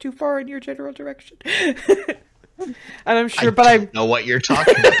neck too far in your general direction. And I'm sure, but I'm know what you're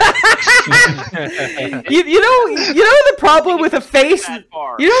talking about. you know the problem with a face. That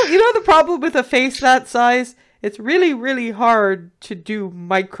far. You know the problem with a face that size. It's really, really hard to do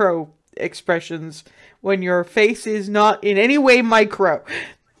micro expressions when your face is not in any way micro.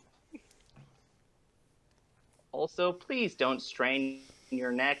 Also, please don't strain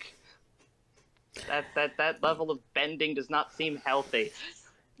your neck. That level of bending does not seem healthy.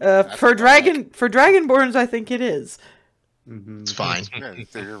 For dragonborns, I think it is It's fine. Yeah,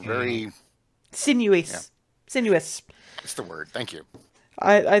 they're very. sinuous. Yeah. Sinuous. That's the word. Thank you.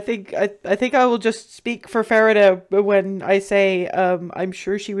 I think I will just speak for Farida when I say I'm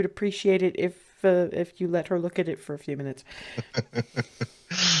sure she would appreciate it if you let her look at it for a few minutes.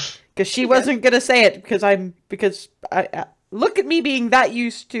 Because she wasn't gonna say it because I look at me being that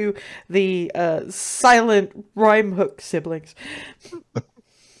used to the silent rhyme hook siblings.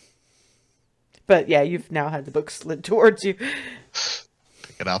 But yeah, you've now had the book slid towards you.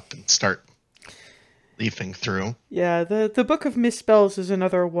 Pick it up and start leafing through. Yeah, the Book of Misspells is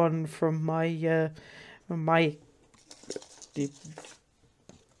another one from my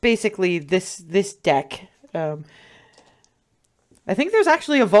basically this deck. I think there's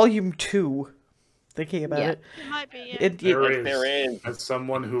actually a volume 2. Thinking about it, It might be. There is. As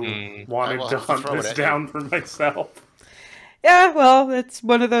someone who I wanted will to have to hunt throw it this at you. down for myself. yeah. Well, it's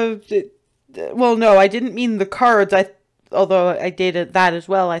one of those. Well, no, I didn't mean the cards. Although I did that as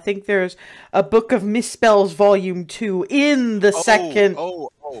well. I think there's a Book of Misspells volume 2 in the second Oh,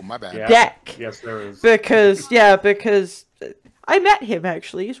 my bad. Yeah. deck. Yes, there is. Because I met him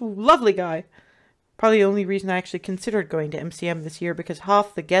actually. He's a lovely guy. Probably the only reason I actually considered going to MCM this year because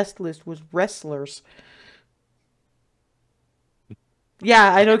half the guest list was wrestlers.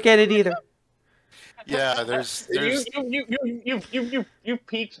 Yeah, I don't get it either. Yeah, there's You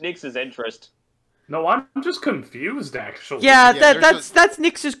piqued Nix's interest. No, I'm just confused, actually. Yeah, Yeah, that's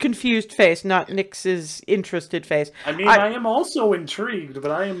Nix's confused face, not Nix's interested face. I mean, I am also intrigued,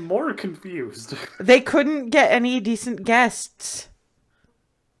 but I am more confused. They couldn't get any decent guests.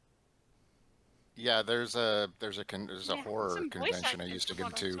 yeah, there's a horror Some voice convention I actors used to from go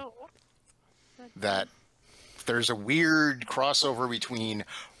what I to saw. that there's a weird crossover between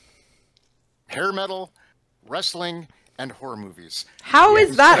hair metal, wrestling, and horror movies. How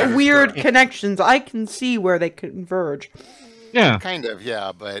is that that is weird correct. connections? I can see where they converge. Yeah. Kind of,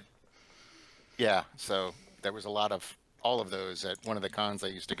 yeah, but yeah, so there was a lot of all of those at one of the cons I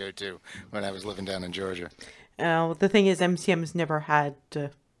used to go to when I was living down in Georgia. The thing is, MCM's never had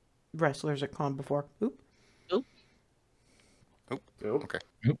wrestlers at con before. Oop. Okay.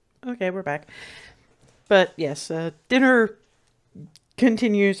 Okay, we're back. But yes, dinner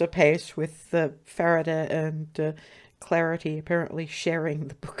continues apace with Farida and Clarity apparently sharing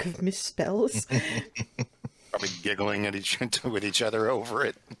the Book of Misspells. Probably giggling at with each other over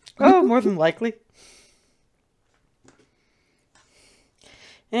it. Oh, more than likely.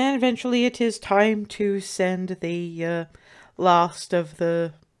 And eventually it is time to send the last of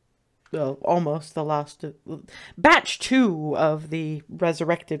the... Well, almost the last of... Batch 2 of the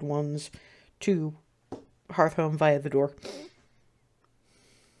resurrected ones to Hearthhome via the door.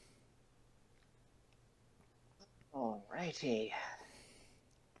 Alrighty.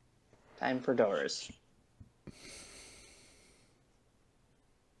 Time for doors.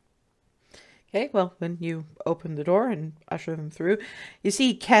 Okay, well, when you open the door and usher them through, you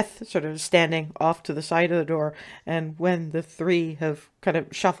see Keth sort of standing off to the side of the door, and when the three have kind of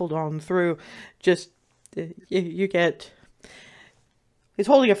shuffled on through, just, you get... He's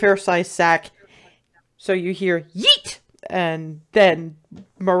holding a fair-sized sack, so you hear, yeet! And then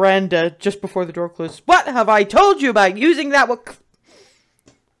Miranda, just before the door closes, what have I told you about using that?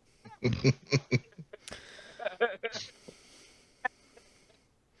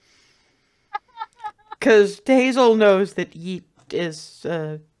 Because Hazel knows that yeet is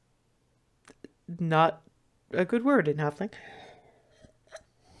not a good word in Halfling.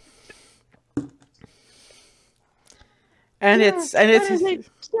 And it's That is a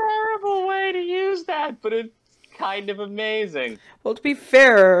terrible way to use that, but it's kind of amazing. well, to be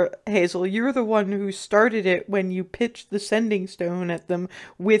fair, Hazel, you're the one who started it when you pitched the sending stone at them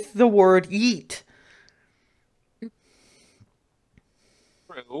with the word yeet.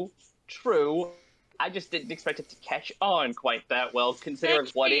 True. I just didn't expect it to catch on quite that well, considering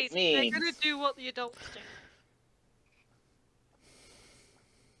Next what week, it means. They're gonna do what the adults do.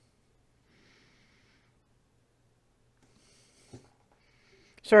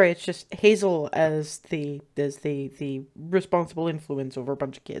 Sorry, it's just Hazel as the responsible influence over a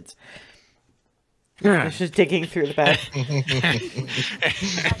bunch of kids. It's just digging through the bag.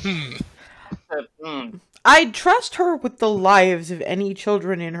 I'd trust her with the lives of any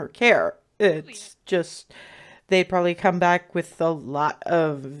children in her care. It's just they'd probably come back with a lot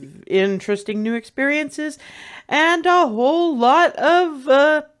of interesting new experiences and a whole lot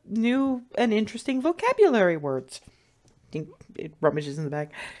of new and interesting vocabulary words. I think it rummages in the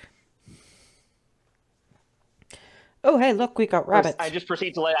bag. Oh, hey, look, we got rabbits. I just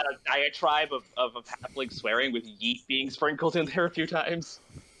proceed to lay out a diatribe of halfling swearing with yeet being sprinkled in there a few times.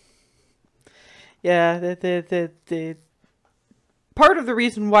 Yeah, the part of the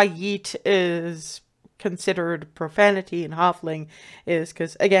reason why yeet is considered profanity in halfling is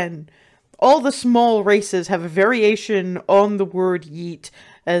because, again, all the small races have a variation on the word yeet,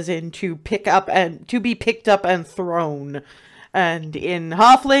 as in to pick up and to be picked up and thrown. And in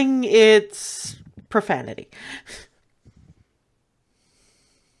halfling, it's profanity.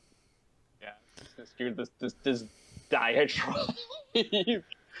 Yeah, this diatribe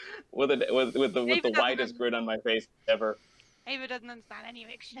with the widest grin on my face ever. Ava doesn't understand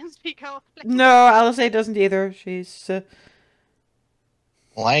anyway, 'cause she doesn't speak halfling. No, Alice doesn't either. She's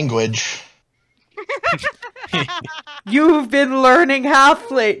Language. You've been learning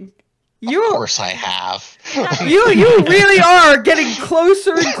halfling. Of course I have. You really are getting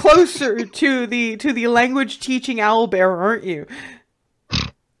closer and closer to the language teaching owlbear, aren't you?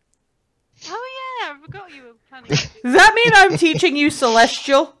 Oh yeah, I forgot you were planning. To do Does that mean I'm teaching you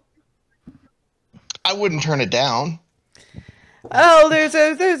celestial? I wouldn't turn it down. Oh,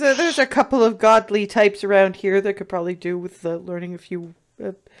 there's a couple of godly types around here that could probably do with learning a few,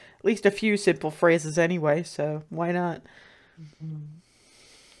 at least a few simple phrases anyway. So why not?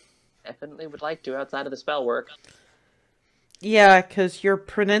 Definitely would like to outside of the spell work. Yeah, because your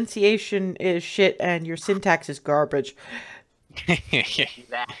pronunciation is shit and your syntax is garbage.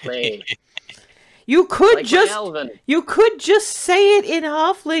 Exactly. You could Like my just Elven. you could just say it in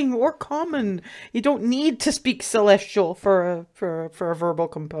halfling or common. You don't need to speak celestial for a verbal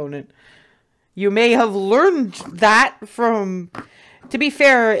component. You may have learned that from. To be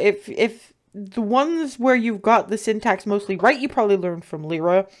fair, if the ones where you've got the syntax mostly right, you probably learned from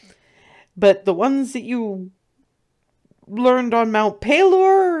Lyra. But the ones that you learned on Mount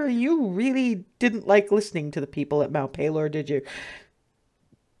Palor, you really didn't like listening to the people at Mount Palor, did you?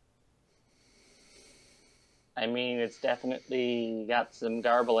 I mean, it's definitely got some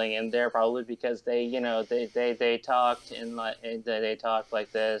garbling in there, probably because they talked they talked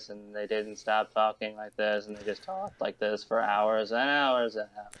like this, and they didn't stop talking like this, and they just talked like this for hours and hours and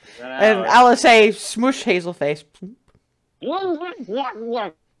hours and hours. And Alice smush Hazel face.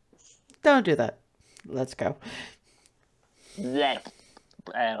 Don't do that. Let's go.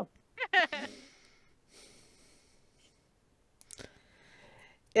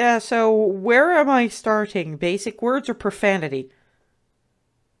 Yeah, so where am I starting? Basic words or profanity?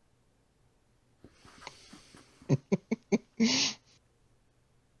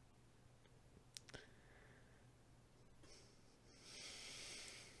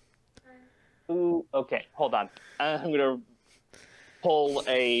 Ooh, okay, hold on. I'm gonna pull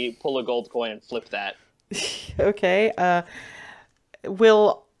a gold coin and flip that. Okay,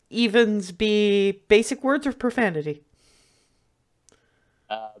 will evens be basic words or profanity?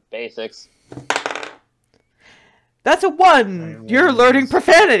 Basics. That's a 1! You're learning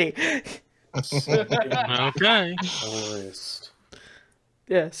profanity! Okay. List.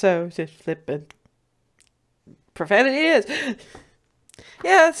 Yeah, so just flip and profanity it is.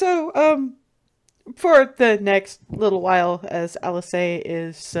 Yeah, so for the next little while, as Alice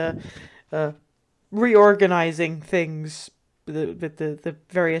is reorganizing things with the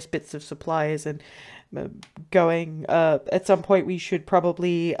various bits of supplies and going, at some point we should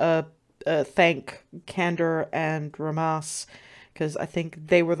probably thank Candor and Ramas, because I think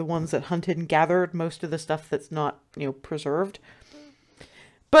they were the ones that hunted and gathered most of the stuff that's not, preserved.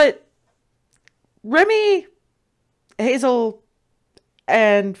 But Remy, Hazel,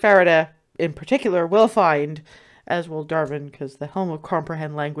 and Farida in particular will find, as will Darwin, because the Helm of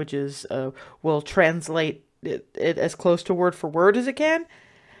Comprehend Languages will translate it as close to word for word as it can.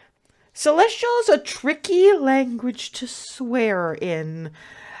 Celestial is a tricky language to swear in.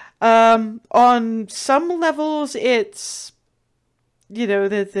 On some levels, it's the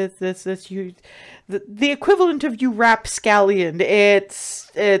equivalent of you rapscallion.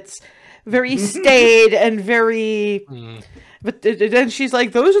 It's very staid and very... But then she's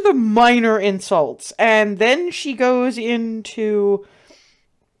like, those are the minor insults. And then she goes into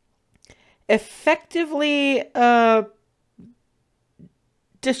effectively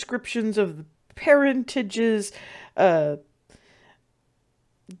descriptions of the parentages,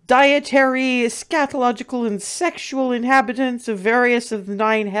 dietary, scatological, and sexual inhabitants of various of the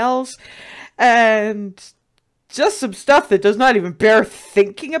 9 hells, and just some stuff that does not even bear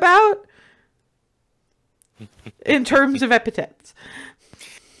thinking about in terms of epithets.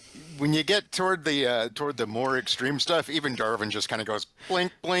 When you get toward the more extreme stuff, even Jarvan just kind of goes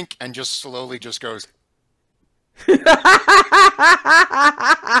blink, blink, and just slowly just goes.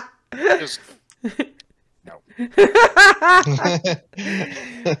 Just, no.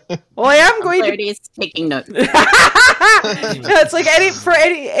 Well, I am going to. Clarity's taking notes. It's like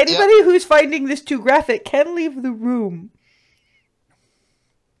anybody who's finding this too graphic can leave the room.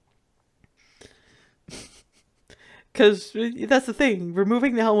 Because that's the thing.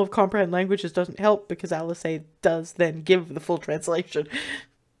 Removing the helm of comprehend languages doesn't help, because Alice does then give the full translation.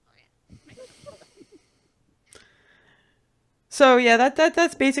 So yeah,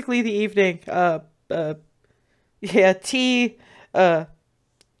 that's basically the evening. Yeah, tea,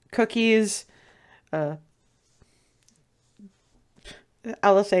 cookies.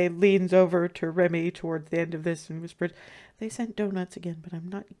 Alice leans over to Remy towards the end of this and whispered, "They sent donuts again, but I'm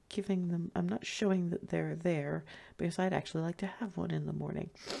not showing that they're there, because I'd actually like to have one in the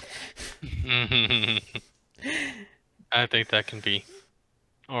morning." I think that can be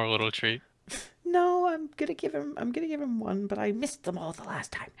our little treat. No, I'm gonna give him one, but I missed them all the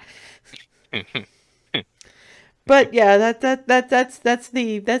last time. But yeah, that's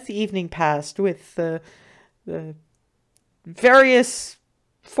the evening passed with the various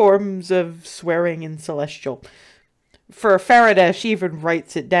forms of swearing in Celestial. For Faraday, she even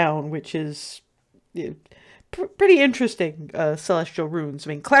writes it down, which is pretty interesting. Celestial runes. I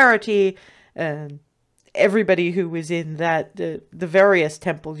mean, Clarity and everybody who was in the various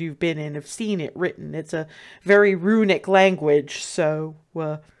temples you've been in have seen it written. It's a very runic language, so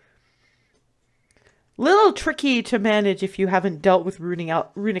little tricky to manage if you haven't dealt with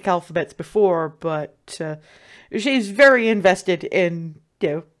runic alphabets before, but she's very invested in,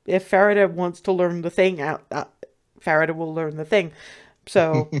 if Faraday wants to learn the thing, Faraday will learn the thing.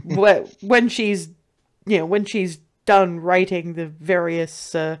 So when she's done writing the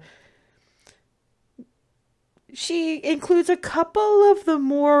various, she includes a couple of the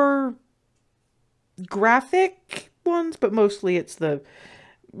more graphic ones, but mostly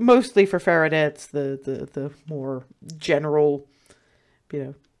for Faraday, it's the more general,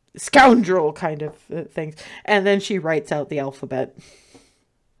 scoundrel kind of things. And then she writes out the alphabet.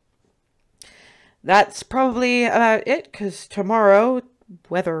 That's probably about it, because tomorrow,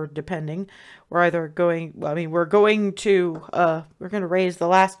 weather depending, we're going to raise the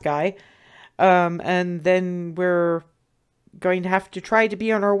last guy, and then we're going to have to try to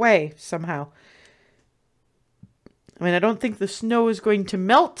be on our way somehow. I mean, I don't think the snow is going to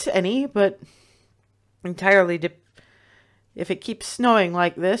melt any, but entirely if it keeps snowing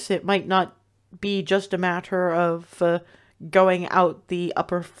like this, it might not be just a matter of going out the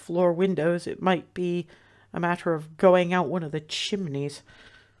upper floor windows. It might be a matter of going out one of the chimneys.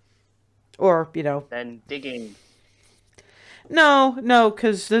 Or, Then digging. No,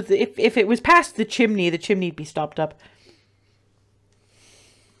 because if it was past the chimney'd be stopped up.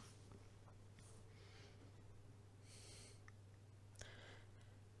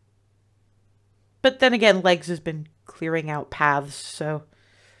 But then again, Legs has been clearing out paths, so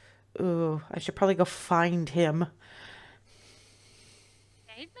I should probably go find him.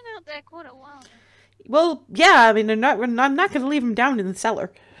 Yeah, he's been out there quite a while. Well, yeah, I mean, I'm not going to leave him down in the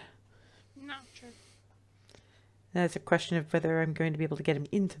cellar. No, true. That's a question of whether I'm going to be able to get him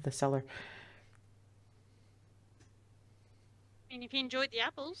into the cellar. I mean, if he enjoyed the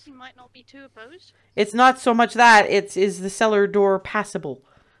apples, he might not be too opposed. It's not so much that, is the cellar door passable?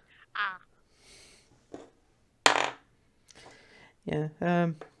 Ah. Yeah,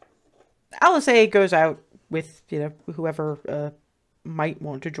 Alice goes out with, whoever might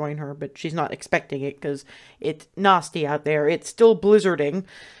want to join her, but she's not expecting it because it's nasty out there. It's still blizzarding.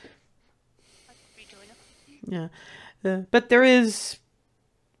 Yeah, but there is...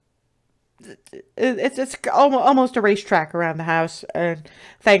 It's almost a racetrack around the house, and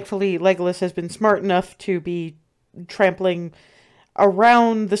thankfully Legolas has been smart enough to be trampling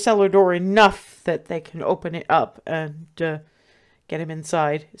around the cellar door enough that they can open it up and get him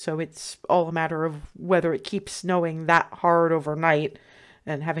inside. So it's all a matter of whether it keeps snowing that hard overnight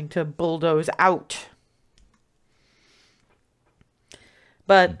and having to bulldoze out.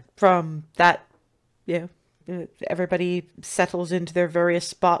 But from that, yeah, everybody settles into their various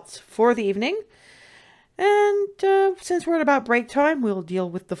spots for the evening. And since we're at about break time, we'll deal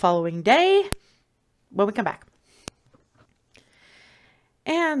with the following day when we come back.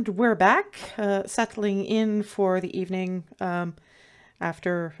 And we're back, settling in for the evening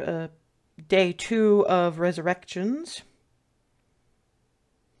after day 2 of resurrections.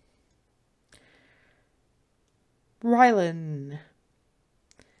 Rylan,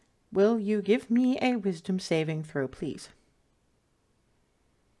 will you give me a wisdom saving throw, please?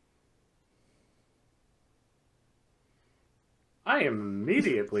 I am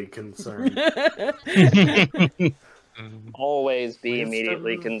immediately concerned. Always be Wisdom.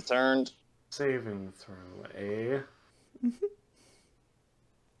 immediately concerned. Saving throw a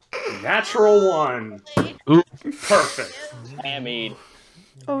natural 1. Oop. Perfect. Hamid.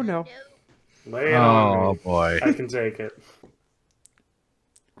 Oh no. Lay it on Oh me. boy. I can take it.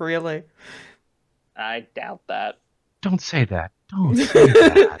 Really? I doubt that. Don't say that. Don't say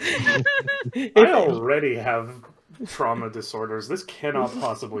that. I already have trauma disorders. This cannot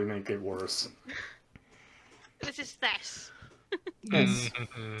possibly make it worse. This is this. Yes.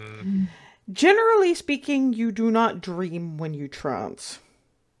 Generally speaking, you do not dream when you trance.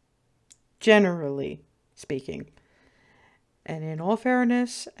 Generally speaking. And in all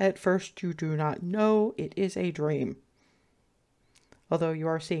fairness, at first you do not know it is a dream. Although you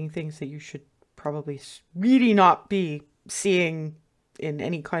are seeing things that you should probably really not be seeing in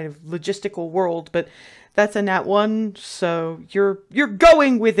any kind of logistical world, but that's a nat 1, so you're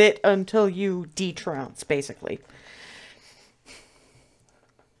going with it until you detrance, basically.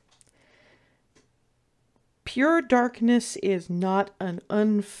 Pure darkness is not an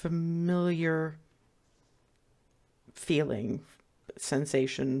unfamiliar feeling,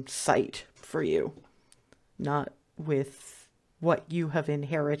 sensation, sight for you. Not with what you have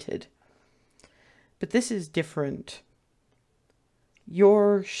inherited. But this is different.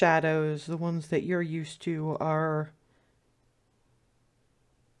 Your shadows, the ones that you're used to, are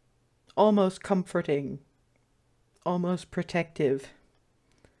almost comforting, almost protective.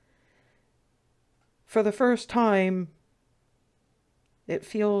 For the first time, it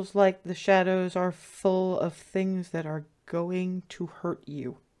feels like the shadows are full of things that are going to hurt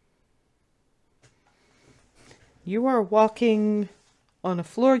you. You are walking on a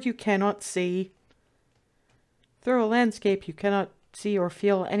floor you cannot see, through a landscape you cannot see or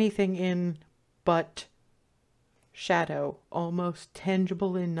feel anything in but shadow, almost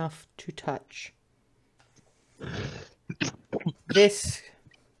tangible enough to touch. This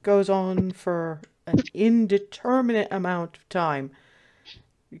goes on for an indeterminate amount of time.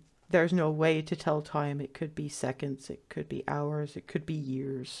 There's no way to tell time. It could be seconds, it could be hours, it could be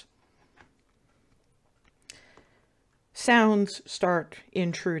years. Sounds start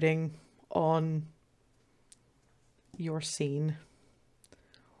intruding on your scene.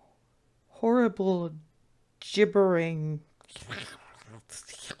 Horrible, gibbering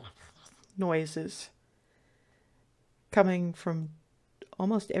noises coming from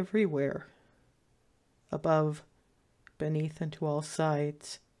almost everywhere. Above, beneath, and to all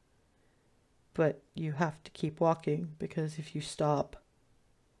sides. But you have to keep walking, because if you stop,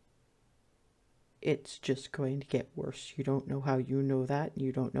 it's just going to get worse. You don't know how you know that.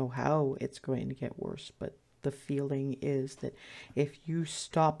 You don't know how it's going to get worse. But the feeling is that if you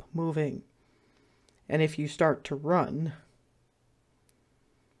stop moving, and if you start to run,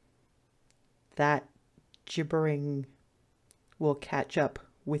 that gibbering will catch up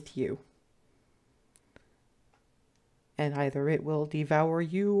with you. And either it will devour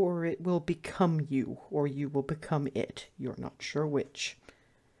you, or it will become you, or you will become it. You're not sure which.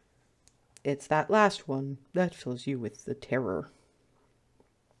 It's that last one that fills you with the terror.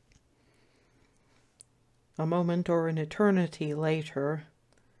 A moment or an eternity later,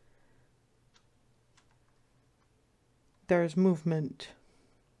 there's movement.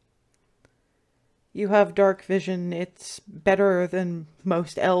 You have dark vision. It's better than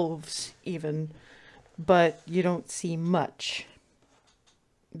most elves, even. But you don't see much.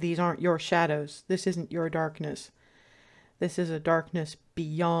 These aren't your shadows. This isn't your darkness. This is a darkness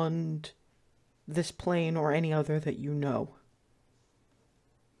beyond this plane or any other that you know.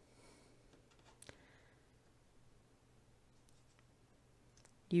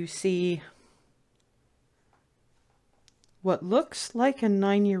 You see what looks like a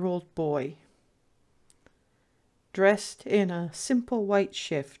 9-year-old boy, dressed in a simple white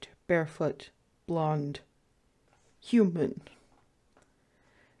shift, barefoot, blonde, human,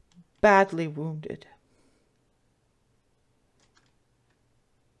 badly wounded.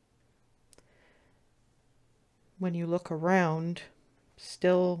 When you look around,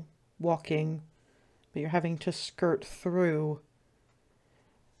 still walking, but you're having to skirt through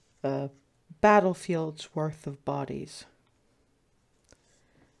a battlefield's worth of bodies.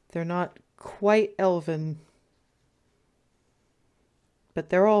 They're not quite elven, but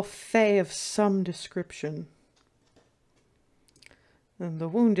they're all fey of some description. And the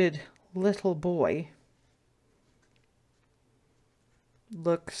wounded little boy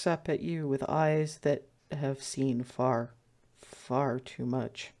looks up at you with eyes that have seen far, far too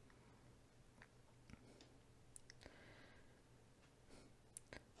much.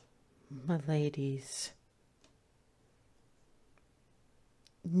 Milady's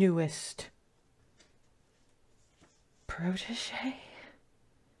newest protege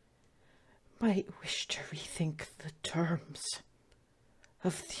might wish to rethink the terms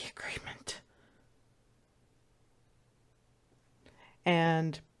of the agreement.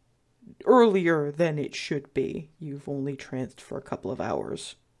 And earlier than it should be. You've only tranced for a couple of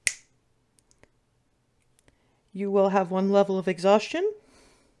hours. You will have 1 level of exhaustion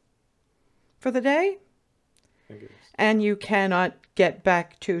for the day. Thank you. And you cannot get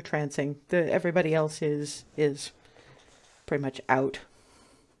back to trancing. Everybody else is pretty much out.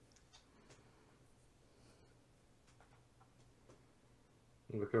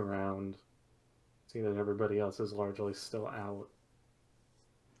 Look around. See that everybody else is largely still out.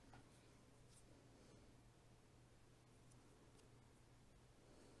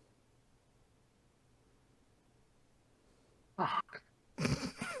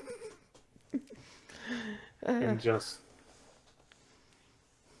 And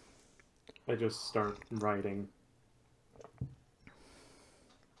I just start writing.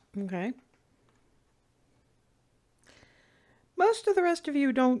 Okay. Most of the rest of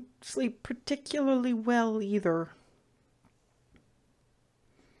you don't sleep particularly well either.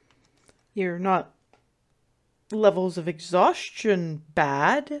 You're not levels of exhaustion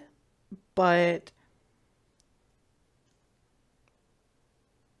bad, but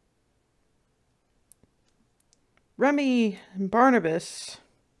Remy and Barnabas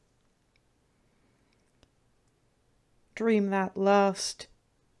dream that last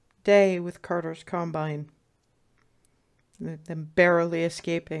day with Carter's Combine. Them barely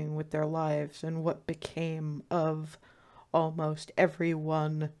escaping with their lives and what became of almost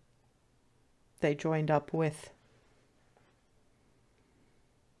everyone they joined up with.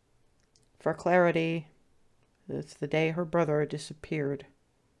 For clarity, it's the day her brother disappeared.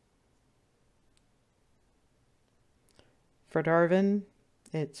 For Darwin,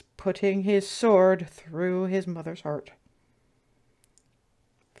 it's putting his sword through his mother's heart.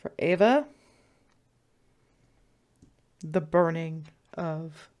 For Ava, the burning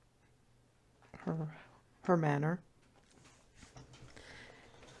of her manor.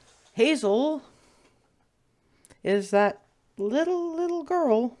 Hazel is that little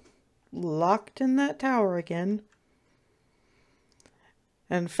girl locked in that tower again.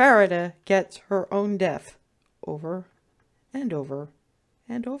 And Farida gets her own death over and over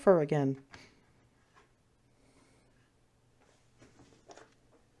and over again.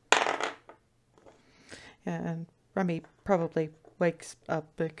 And Remy probably wakes up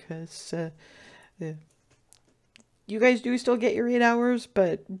because you guys do still get your 8 hours,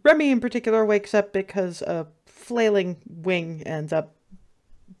 but Remy in particular wakes up because a flailing wing ends up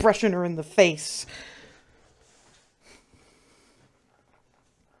brushing her in the face.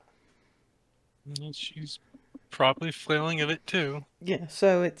 She's probably flailing of it too. Yeah,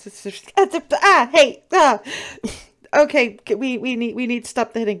 so it's okay, we need to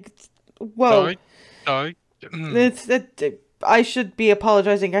stop the hitting. Whoa. Sorry. I should be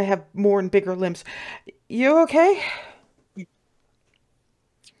apologizing. I have more and bigger limbs. You okay?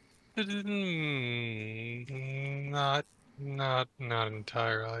 Not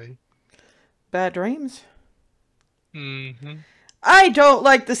entirely. Bad dreams? Mm-hmm. I don't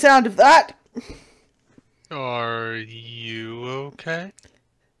like the sound of that. Are you okay?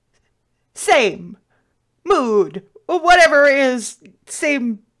 Same mood, or whatever it is,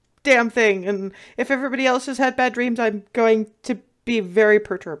 same damn thing. And if everybody else has had bad dreams, I'm going to be very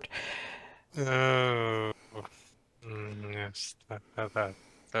perturbed. Oh, yes, that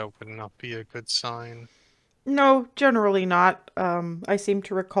would not be a good sign. No, generally not. I seem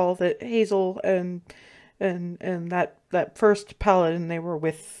to recall that Hazel and that first paladin they were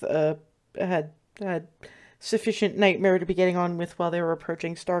with had sufficient nightmare to be getting on with while they were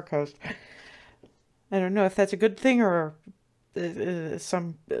approaching Star Coast. I don't know if that's a good thing or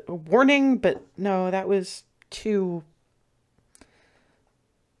some warning, but no, that's too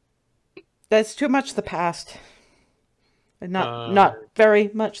much the past. Not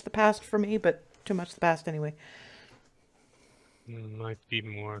very much the past for me, but too much the past anyway. Might be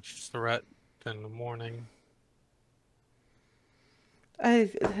more threat than the morning.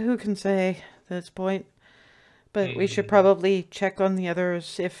 Who can say at this point? But we should probably check on the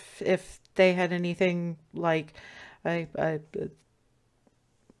others if they had anything like I'm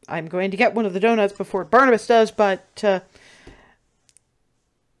going to get one of the donuts before Barnabas does, but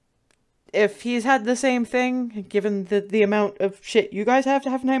if he's had the same thing, given the amount of shit you guys have to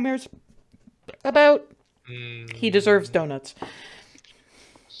have nightmares about, he deserves donuts.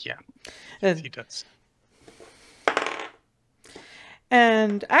 Yeah, And he does.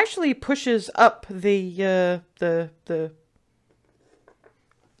 and actually pushes up the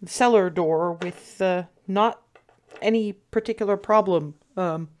cellar door with not any particular problem.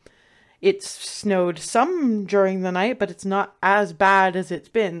 It's snowed some during the night, but it's not as bad as it's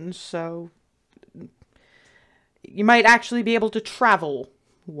been, so you might actually be able to travel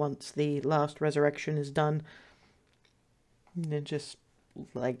once the last resurrection is done. And then just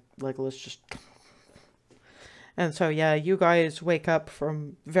let's just. And so, yeah, you guys wake up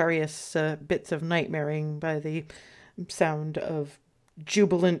from various bits of nightmaring by the sound of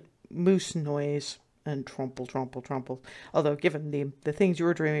jubilant moose noise and tromple, tromple, tromple. Although, given the things you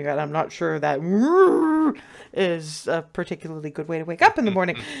were dreaming about, I'm not sure that is a particularly good way to wake up in the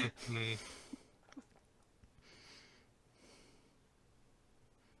morning.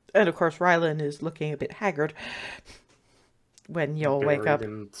 And, of course, Rylan is looking a bit haggard when you'll wake up.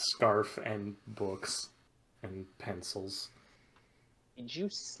 Buried in scarf and books and pencils. Did you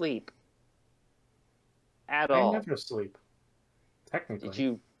sleep at I all? never sleep. Technically. Did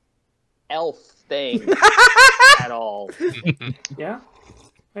you elf thing at all? Yeah,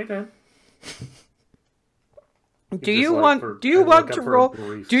 I did. Do you want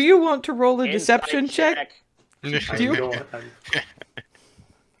to roll a deception check?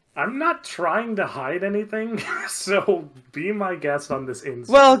 I'm not trying to hide anything, so be my guest on this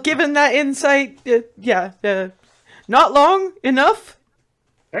insight. Well, given that insight, not long enough.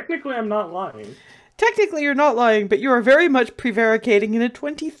 Technically, I'm not lying. Technically, you're not lying, but you are very much prevaricating, and a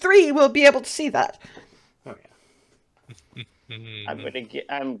 23 will be able to see that. Oh yeah.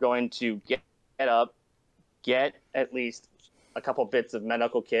 I'm going to get up, get at least a couple bits of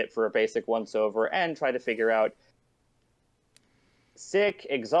medical kit for a basic once over, and try to figure out sick,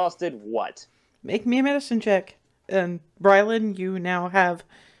 exhausted, what? Make me a medicine check. And Rylan, you now have.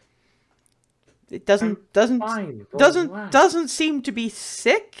 It doesn't seem to be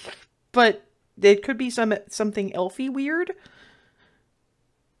sick, but it could be something elfy weird.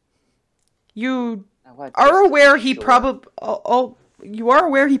 You are aware he probably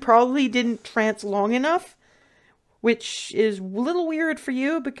didn't trance long enough, which is a little weird for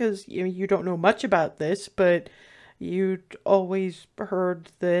you because you don't know much about this, but you'd always heard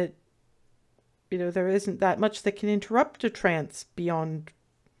that there isn't that much that can interrupt a trance beyond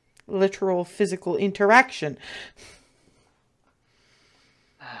literal physical interaction.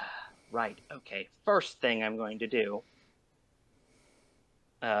 Right, okay. First thing I'm going to do,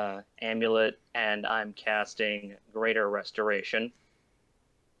 amulet, and I'm casting Greater Restoration.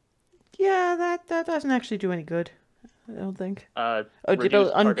 Yeah, that doesn't actually do any good, I don't think.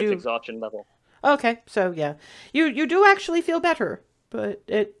 Reduce target's exhaustion level. Okay, so yeah. You do actually feel better, but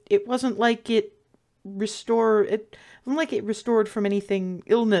it wasn't like it restored from anything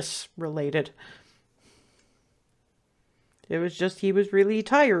illness related. It was just he was really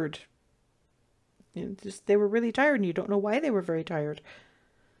tired. They were really tired, and you don't know why they were very tired.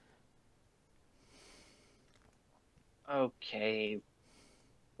 Okay.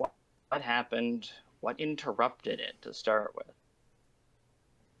 What happened? What interrupted it to start with?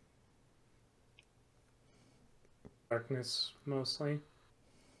 Darkness, mostly.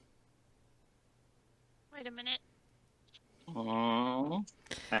 Wait a minute. I'm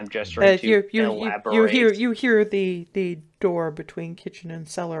just trying to elaborate. You hear the door between kitchen and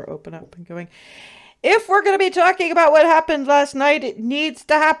cellar open up and going, if we're going to be talking about what happened last night, it needs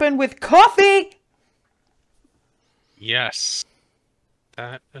to happen with coffee! Yes.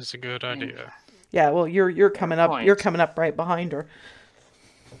 That is a good idea. Yeah, well, you're coming up. You're coming up right behind her.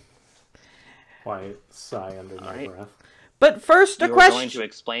 Quiet sigh under my breath. But first, a question. We're going to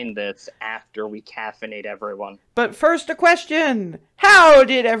explain this after we caffeinate everyone. But first, a question. How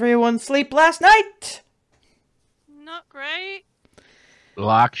did everyone sleep last night? Not great.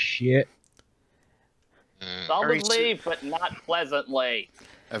 Lock shit. Solidly, but not pleasantly.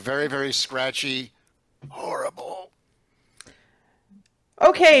 A very, very scratchy, horrible.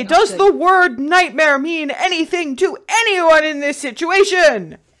 Okay, does the word nightmare mean anything to anyone in this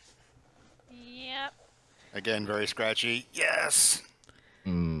situation? Yep. Again, very scratchy. Yes.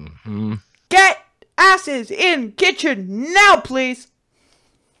 Mm-hmm. Get Asses in kitchen now, please.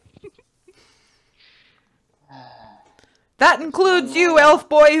 That includes you, elf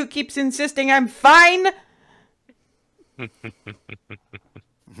boy, who keeps insisting I'm fine.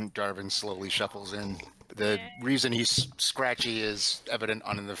 Darvin slowly shuffles in. The reason he's scratchy is evident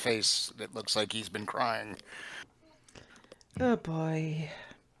on the face. It looks like he's been crying. Oh boy.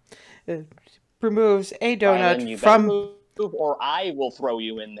 Removes a donut Rylan, you from... better move or I will throw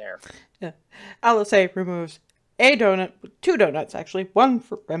you in there. I'll say removes a donut, 2 donuts actually, 1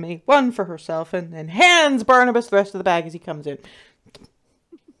 for Remy, 1 for herself, and then hands Barnabas the rest of the bag as he comes in.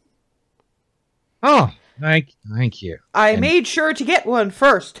 Oh, thank you. I made sure to get one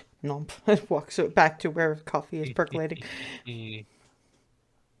first. Nomp. Walks back to where coffee is percolating.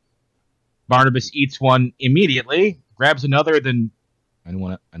 Barnabas eats one immediately, grabs another, then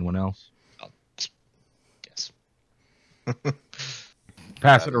anyone else? Yes.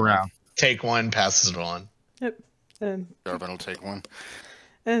 Pass it around. Take one, passes it on. Yep. Darvin will take one.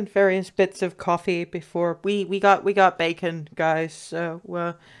 And various bits of coffee before we got bacon, guys.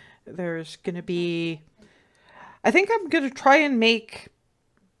 So there's gonna be. I think I'm gonna try and make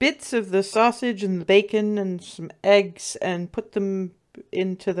bits of the sausage and the bacon and some eggs and put them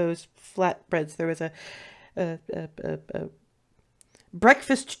into those flatbreads. There was a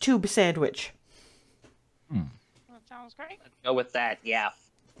breakfast tube sandwich. That sounds great. Go with that, yeah.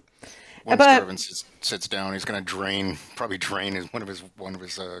 Once But- Darvin sits down, he's going to probably drain one of his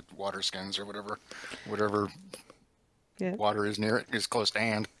water skins or whatever Yeah. water is near it, is close to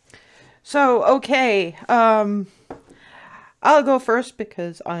hand. So, okay, I'll go first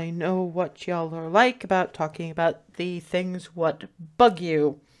because I know what y'all are like about talking about the things what bug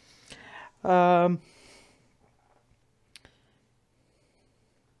you.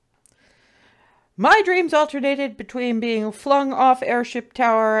 My dreams alternated between being flung off airship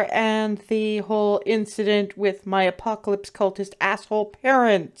tower and the whole incident with my apocalypse cultist asshole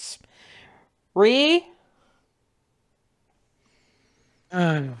parents. The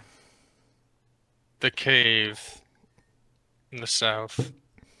cave in the south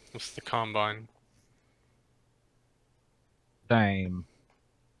with the combine. Same.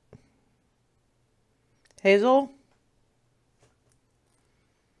 Hazel?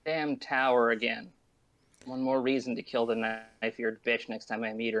 Damn tower again. One more reason to kill the knife-eared bitch next time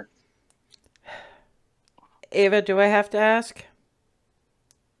I meet her. Ava, do I have to ask?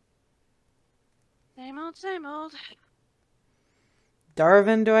 Same old, same old.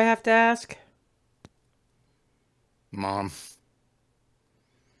 Darvin, do I have to ask? Mom.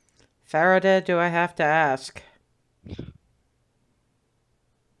 Faraday, do I have to ask?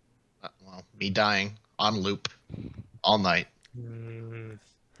 Well, me dying on loop all night.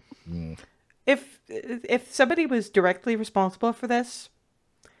 If somebody was directly responsible for this,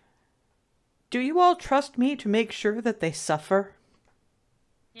 do you all trust me to make sure that they suffer?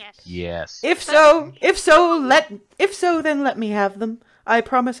 Yes. Yes. If so, then let me have them. I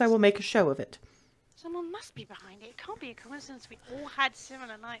promise I will make a show of it. Someone must be behind it. It can't be a coincidence we all had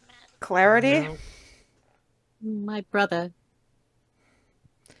similar nightmares. Clarity? My brother.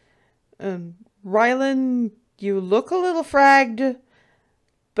 Rylan, you look a little fragged,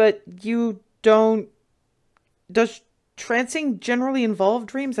 but you don't... Does trancing generally involve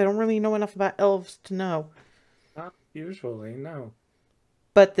dreams? I don't really know enough about elves to know. Not usually, no.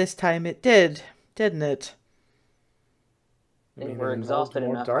 But this time it did, didn't it? They I mean, were it involved exhausted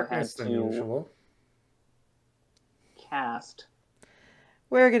more enough darkness I than had to usual. cast.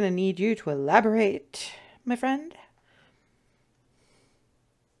 We're gonna need you to elaborate, my friend.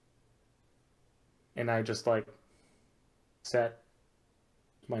 And I just like set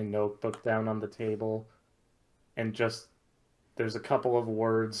my notebook down on the table and just there's a couple of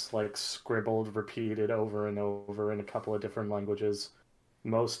words like scribbled, repeated over and over in a couple of different languages.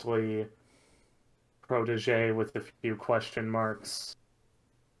 Mostly protege with a few question marks.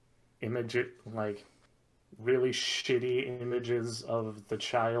 Image like really shitty images of the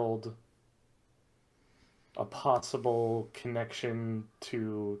child. A possible connection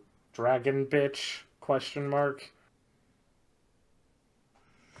to Dragon Bitch? Question mark.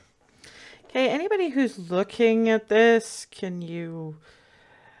 Okay, anybody who's looking at this, can you...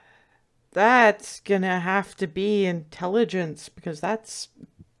 That's gonna have to be intelligence, because that's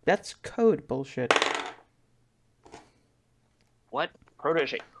code bullshit. What?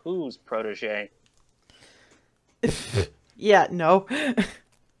 Protege? Who's protege? Yeah, no.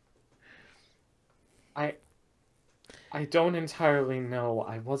 I don't entirely know.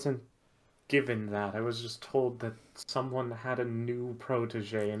 I wasn't given that. I was just told that someone had a new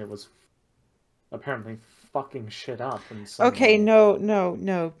protege and it was apparently fucking shit up in some Okay, way. no.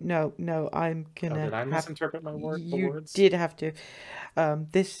 I'm Oh, gonna did I have. misinterpret the You words? did have to.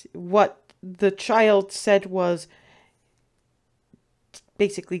 What the child said was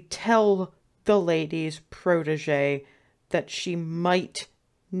basically tell the lady's protege that she might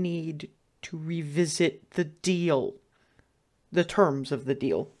need to revisit the deal, the terms of the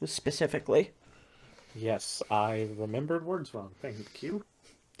deal specifically. Yes, I remembered words wrong. Thank you.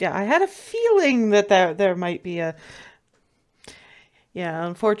 Yeah, I had a feeling that there might be a. Yeah,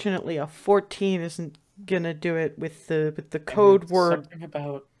 unfortunately, a 14 isn't gonna do it with the code And word.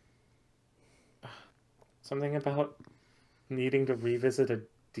 something about needing to revisit a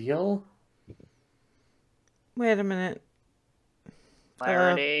deal. Wait a minute.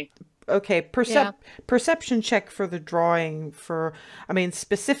 Clarity. Okay, Yeah. perception check for the drawing for. I mean,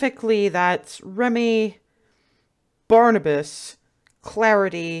 specifically that's Remy, Barnabas,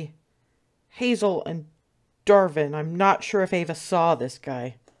 Clarity, Hazel, and Darvin. I'm not sure if Ava saw this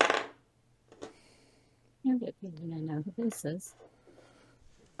guy. I know who this is.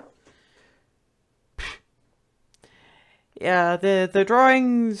 Yeah, the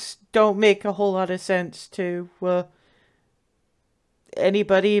drawings don't make a whole lot of sense to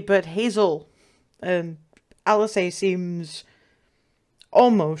anybody but Hazel. And Alice seems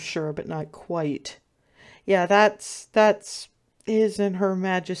almost sure, but not quite. Yeah, that's His and Her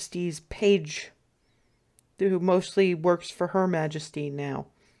Majesty's page, who mostly works for Her Majesty now.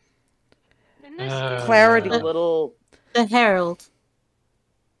 And this Clarity. A little. The Herald.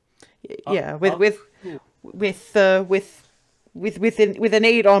 Yeah, with an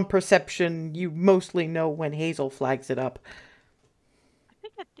 8 on perception, you mostly know when Hazel flags it up. I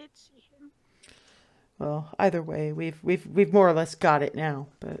think I did see him. Well, either way, we've more or less got it now.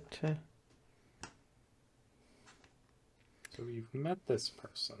 But So you've met this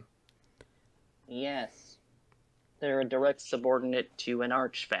person. Yes. They're a direct subordinate to an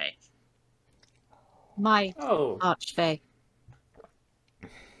archfey. My Oh. archfey.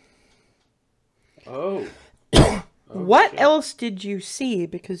 Oh. what shit. else did you see?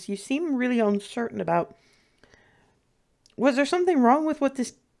 Because you seem really uncertain about. Was there something wrong with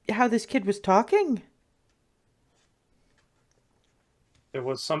how this kid was talking? There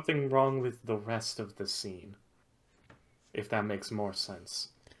was something wrong with the rest of the scene. If that makes more sense.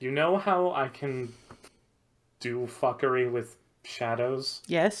 You know how I can do fuckery with shadows?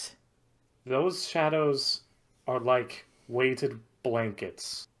 Yes. Those shadows are like weighted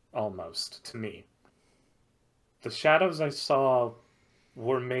blankets, almost, to me. The shadows I saw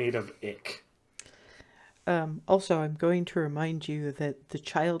were made of ick. Also, I'm going to remind you that the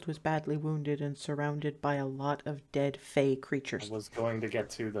child was badly wounded and surrounded by a lot of dead fey creatures. I was going to get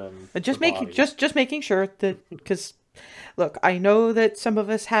to them. Just making sure that, because look, I know that some of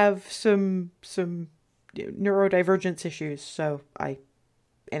us have some neurodivergence issues, so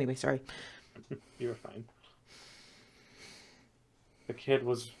anyway, sorry. You were fine. The kid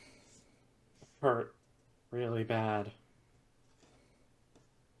was hurt really bad.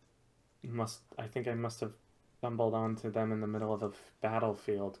 I think I must have stumbled onto them in the middle of the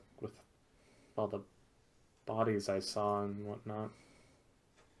battlefield with all the bodies I saw and whatnot.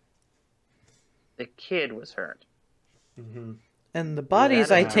 The kid was hurt. Mm-hmm. And the bodies,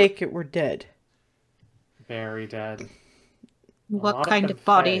 I That- take it, were dead. Very dead. What kind them of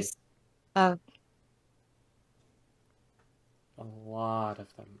bodies? A lot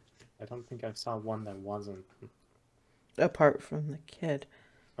of them. I don't think I saw one that wasn't. Apart from the kid.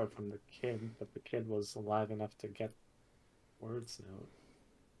 Apart from the kid, but the kid was alive enough to get words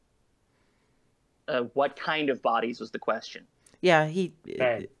out. What kind of bodies was the question? Yeah,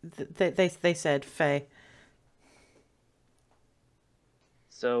 Fae. They said Faye.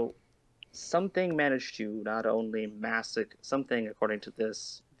 So, something managed to not only massacre something, according to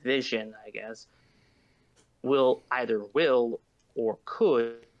this vision, I guess, will or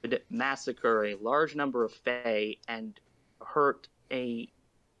could massacre a large number of Fae and hurt a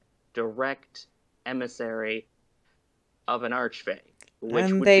direct emissary of an archfey,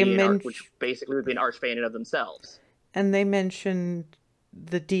 which basically would be an archfey in and of themselves. And they mentioned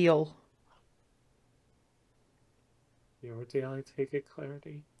the deal. Your deal, I take it,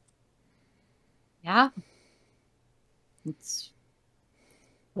 Clarity? Yeah. It's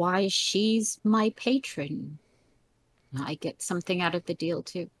why she's my patron. I get something out of the deal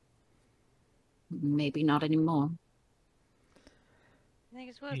too. Maybe not anymore. I think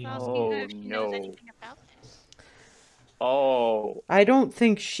it's worth asking her if she knows no. anything about this. Oh, I don't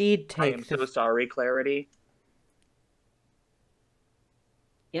think she'd I take am so sorry, Clarity.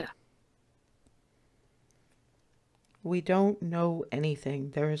 Yeah. We don't know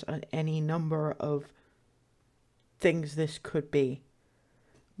anything. There's any number of things this could be.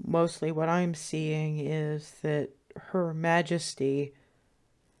 Mostly what I'm seeing is that Her Majesty,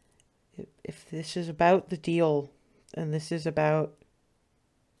 if this is about the deal, and this is about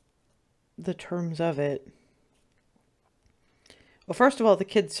the terms of it. Well, first of all, the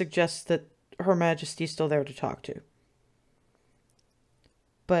kid suggests that Her Majesty's still there to talk to.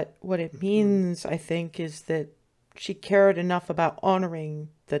 But what it means, I think, is that she cared enough about honoring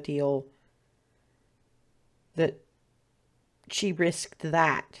the deal that she risked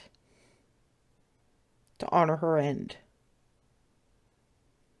that to honor her end.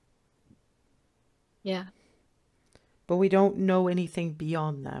 Yeah. But we don't know anything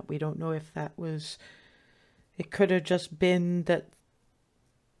beyond that. We don't know if that was... It could have just been that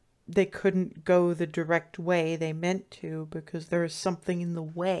they couldn't go the direct way they meant to because there is something in the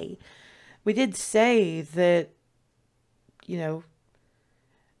way. We did say that, you know,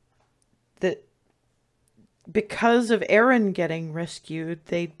 that because of Aaron getting rescued,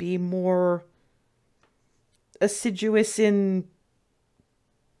 they'd be more assiduous in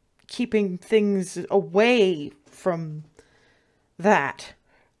keeping things away from that.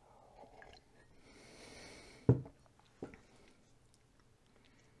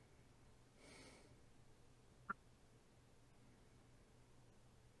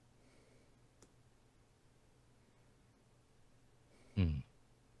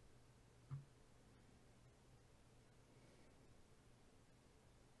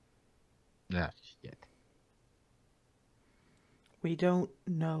 Ah, shit. We don't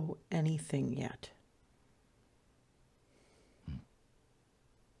know anything yet.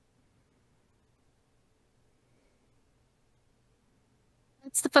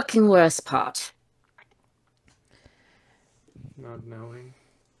 That's the fucking worst part. Not knowing.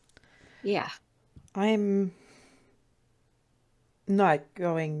 Yeah. I'm not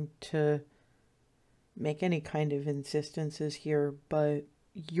going to make any kind of insistences here, but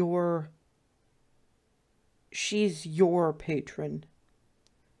she's your patron.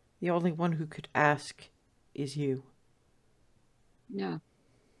 The only one who could ask is you. Yeah.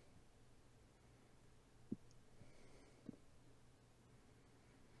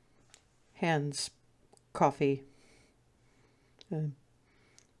 Hands coffee.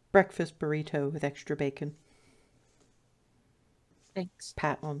 Breakfast burrito with extra bacon. Thanks.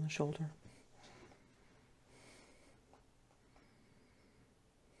 Pat on the shoulder.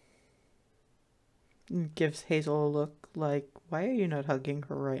 And gives Hazel a look like, why are you not hugging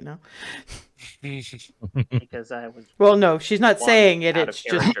her right now? Because I was Well, no, she's not one saying it. out It's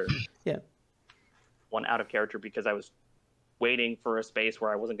of just, character. yeah. One out of character because I was waiting for a space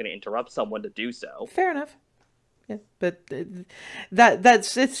where I wasn't going to interrupt someone to do so. Fair enough. Yeah, but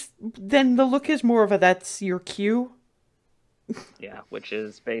that's it's. Then the look is more of a that's your cue. Yeah, which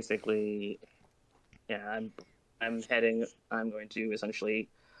is basically, yeah, I'm going to essentially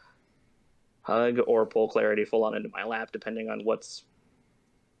hug or pull Clarity full on into my lap, depending on what's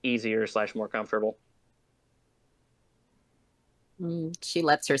easier / more comfortable. She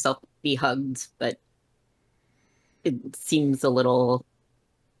lets herself be hugged, but it seems a little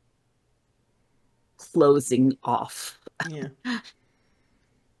closing off. Yeah.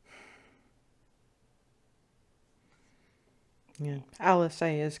 Yeah. Alice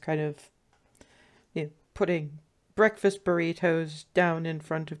is kind of putting breakfast burritos down in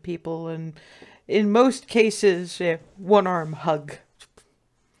front of people, and in most cases, one arm hug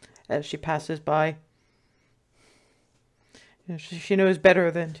as she passes by. She knows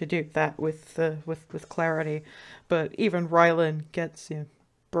better than to do that with Clarity, but even Rylan gets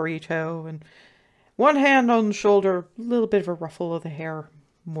burrito and one hand on the shoulder, a little bit of a ruffle of the hair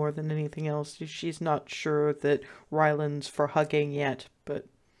more than anything else. She's not sure that Rylan's for hugging yet, but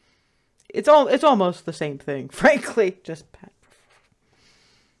it's almost the same thing, frankly. Just pat.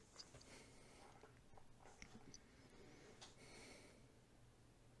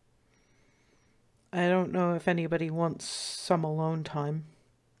 I don't know if anybody wants some alone time.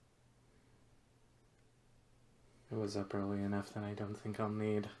 It was up early enough that I don't think I'll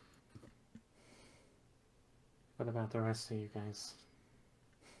need. What about the rest of you guys?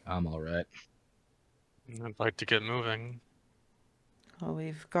 I'm alright. I'd like to get moving. Well,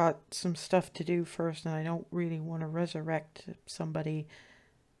 we've got some stuff to do first, and I don't really want to resurrect somebody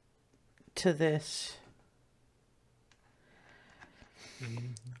to this.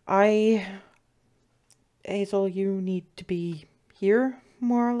 Hazel, you need to be here,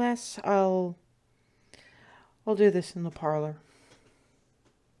 more or less. I'll do this in the parlor.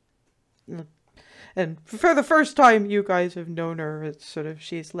 And for the first time you guys have known her, it's sort of,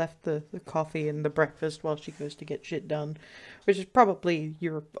 she's left the coffee and the breakfast while she goes to get shit done, which is probably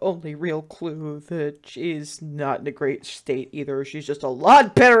your only real clue that she's not in a great state either. She's just a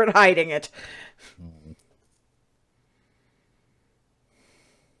lot better at hiding it.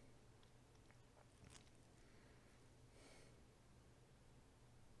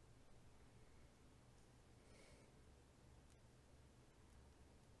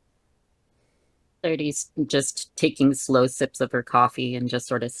 Clarity's just taking slow sips of her coffee and just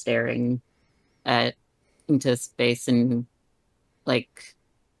sort of staring at into space and like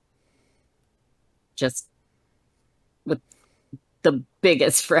just with the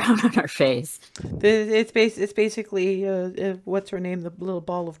biggest frown on her face. It's basically what's her name, the little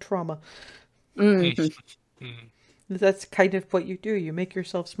ball of trauma. Mhm. That's kind of what you do. You make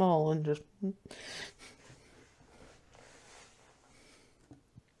yourself small and just.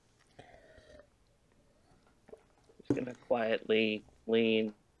 Gonna quietly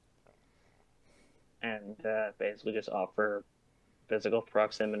lean and basically just offer physical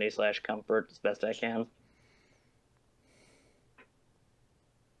proximity / comfort as best I can.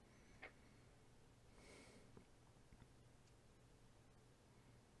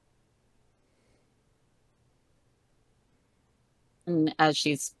 And as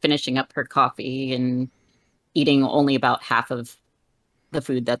she's finishing up her coffee and eating only about half of the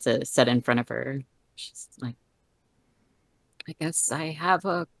food that's set in front of her, she's like, I guess I have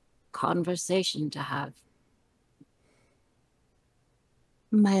a conversation to have.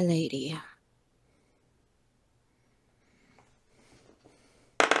 My lady.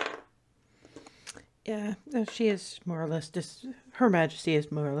 Yeah, she is more or less Her Majesty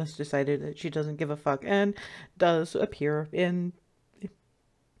has more or less decided that she doesn't give a fuck and does appear in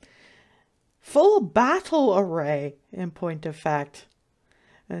full battle array, in point of fact.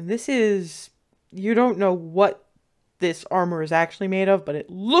 And this is, you don't know what this armor is actually made of, but it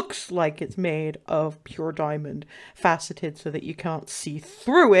looks like it's made of pure diamond, faceted so that you can't see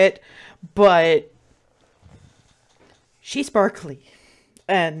through it, but she's sparkly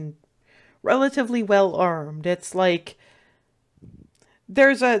and relatively well armed. It's like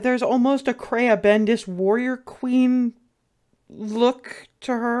there's almost a Kreia Bendis warrior queen look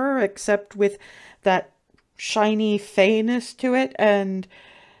to her, except with that shiny fayness to it. And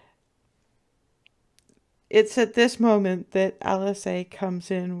it's at this moment that Alice A comes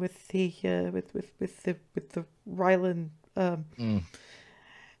in with the with the Rylan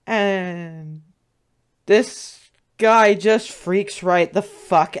and this guy just freaks right the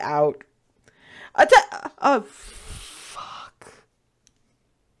fuck out. Fuck.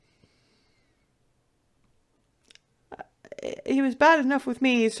 He was bad enough with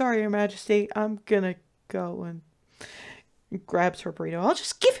me. Sorry, Your Majesty. I'm gonna go and grabs her burrito. I'll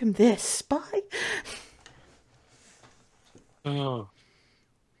just give him this. Bye. Oh.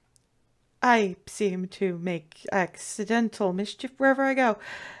 I seem to make accidental mischief wherever I go.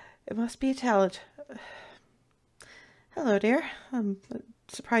 It must be a talent. Hello, dear. I'm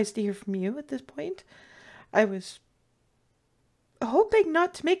surprised to hear from you at this point. I was hoping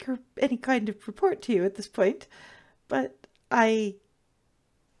not to make any kind of report to you at this point, but I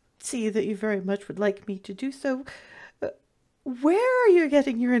see that you very much would like me to do so. Where are you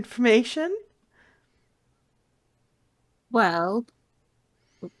getting your information? Well,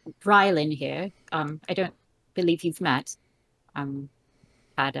 Rylan here. I don't believe you've met.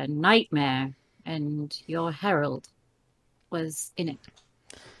 Had a nightmare, and your herald was in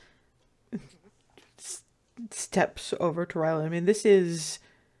it. Steps over to Rylan. I mean, this is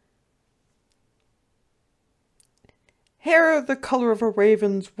hair the color of a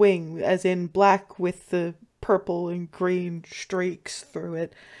raven's wing, as in black with the purple and green streaks through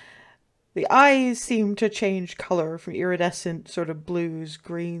it. The eyes seem to change color from iridescent sort of blues,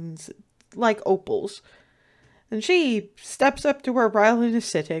 greens, like opals. And she steps up to where Rylan is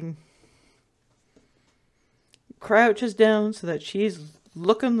sitting, crouches down so that she's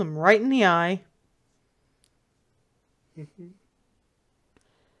looking them right in the eye.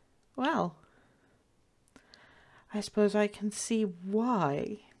 Well, I suppose I can see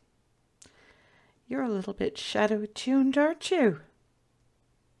why. You're a little bit shadow-tuned, aren't you?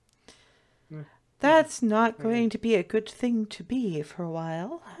 That's not going to be a good thing to be for a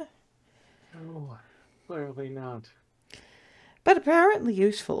while. No, clearly not. But apparently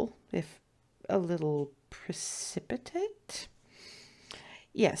useful, if a little precipitate.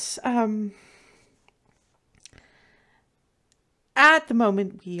 Yes, at the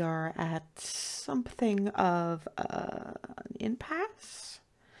moment we are at something of an impasse.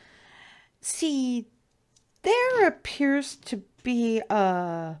 See, there appears to be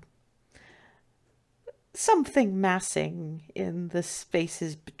a something massing in the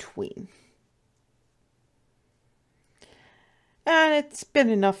spaces between. And it's been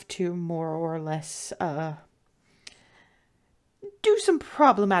enough to more or less do some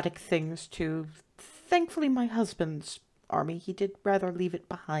problematic things to, thankfully, my husband's army. He did rather leave it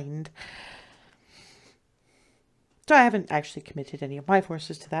behind. So I haven't actually committed any of my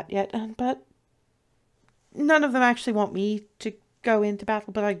forces to that yet, but none of them actually want me to go into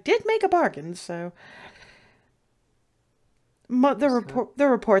battle, but I did make a bargain, so the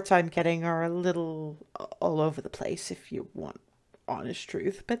reports I'm getting are a little all over the place, if you want honest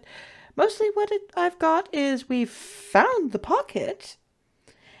truth, but mostly what I've got is we've found the pocket.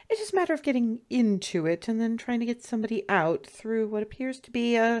 It's just a matter of getting into it and then trying to get somebody out through what appears to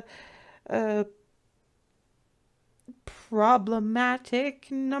be a problematic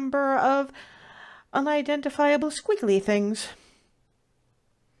number of unidentifiable squiggly things.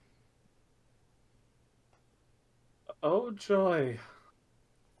 Oh, joy.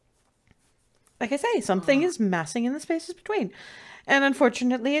 Like I say, something is massing in the spaces between. And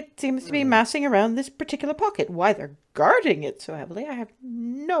unfortunately, it seems to be massing around this particular pocket. Why they're guarding it so heavily, I have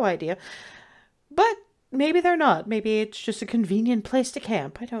no idea. But maybe they're not. Maybe it's just a convenient place to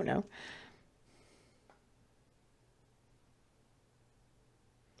camp. I don't know.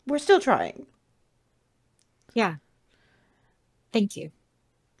 We're still trying. Yeah. Thank you.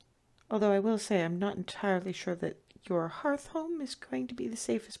 Although I will say I'm not entirely sure that your hearth home is going to be the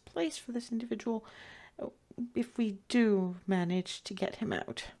safest place for this individual if we do manage to get him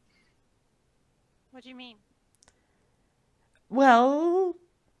out. What do you mean? Well,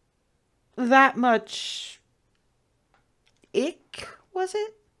 that much ick, was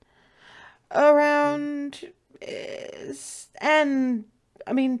it? Around, and,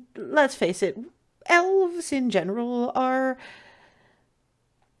 I mean, let's face it, elves in general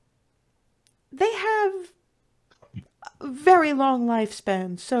they have very long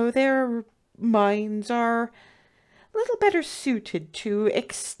lifespans, so their minds are a little better suited to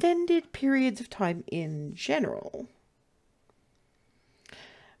extended periods of time in general.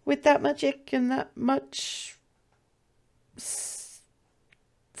 With that much ick and that much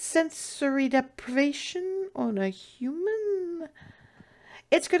sensory deprivation on a human,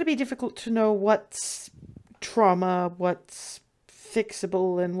 it's going to be difficult to know what's trauma, what's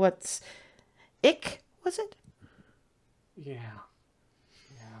fixable, and what's ick, was it? Yeah.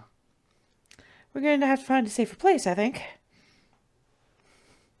 We're going to have to find a safer place, I think.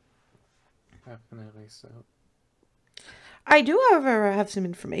 Definitely so. I do, however, have some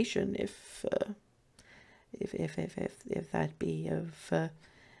information if that'd be of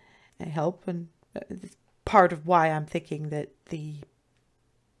help, and it's part of why I'm thinking that the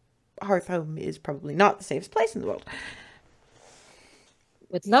hearth home is probably not the safest place in the world.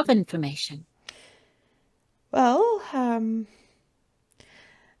 Would love information. Well,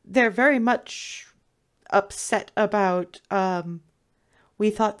 they're very much upset about, we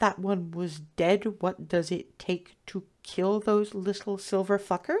thought that one was dead. What does it take to kill those little silver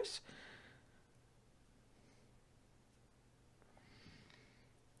fuckers?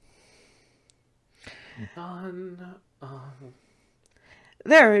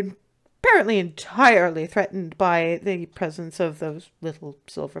 They're apparently entirely threatened by the presence of those little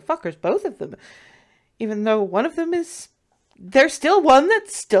silver fuckers, both of them. Even though one of them is... There's still one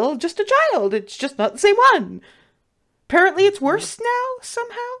that's still just a child. It's just not the same one. Apparently it's worse now,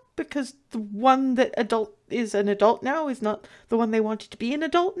 somehow, because the one that is an adult now is not the one they wanted to be an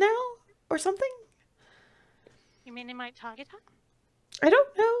adult now, or something. You mean they might target her? I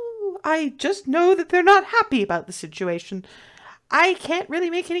don't know. I just know that they're not happy about the situation. I can't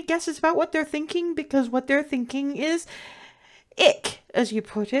really make any guesses about what they're thinking, because what they're thinking is ick, as you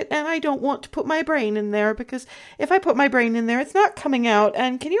put it, and I don't want to put my brain in there, because if I put my brain in there, it's not coming out.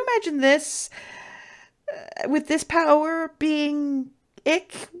 And can you imagine this, with this power being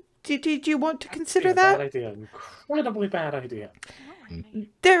ick? Did you want to consider that? Bad idea. Incredibly bad idea.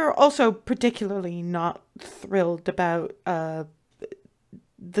 They're also particularly not thrilled about the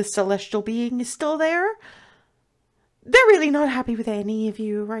celestial being is still there. They're really not happy with any of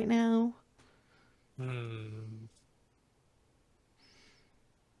you right now.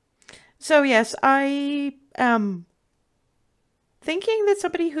 So yes, I am thinking that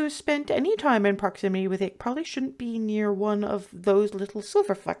somebody who's spent any time in proximity with it probably shouldn't be near one of those little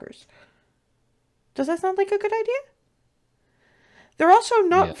silver fuckers. Does that sound like a good idea? They're also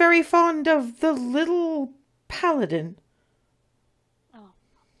not very fond of the little paladin.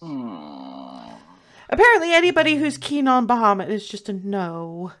 Apparently anybody who's keen on Bahamut is just a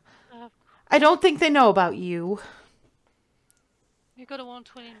no. I don't think they know about you. You got a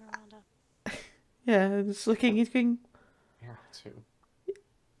 120 Miranda. Yeah, it's looking, he's going, Yeah, too.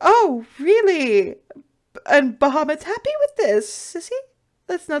 oh, really? And Bahamut's happy with this, is he?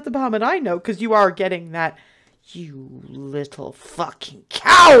 That's not the Bahamut I know, because you are getting that, you little fucking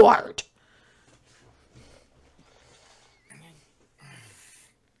coward!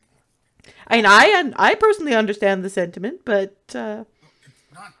 I mean, I personally understand the sentiment, but, Not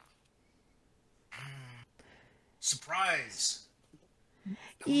surprise.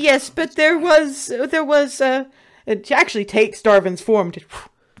 yes, but there was, it actually takes Darvin's form to,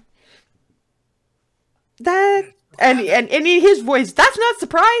 that, and in his voice, that's not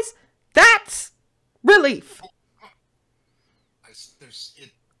surprise, that's relief.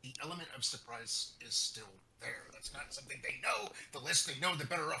 The element of surprise is still there. That's not something they know. The less they know, the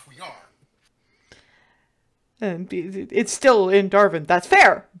better off we are. And it's still in Darwin. That's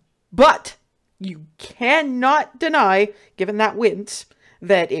fair. But you cannot deny, given that wince,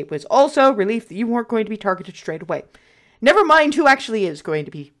 that it was also relief that you weren't going to be targeted straight away. Never mind who actually is going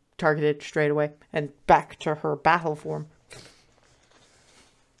to be targeted straight away. And back to her battle form.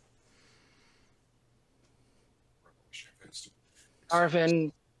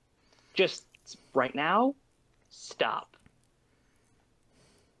 Arvin, just right now, stop.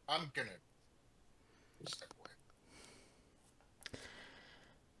 I'm gonna step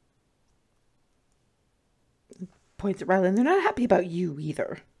away. Points at Rylan. They're not happy about you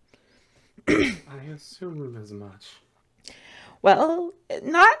either. I assume as much. Well,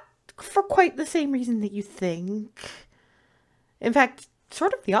 not for quite the same reason that you think. In fact,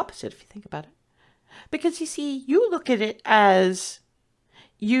 sort of the opposite if you think about it. Because you see, you look at it as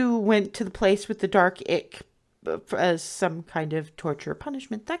you went to the place with the dark ick as some kind of torture,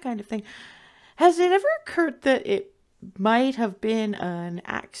 punishment, that kind of thing. Has it ever occurred that it might have been an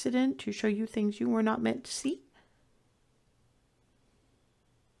accident to show you things you were not meant to see?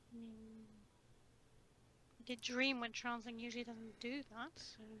 I did dream when Transling usually doesn't do that,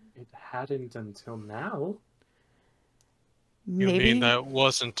 so... It hadn't until now. You Maybe mean that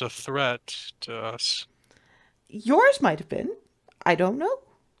wasn't a threat to us? yours might have been. I don't know.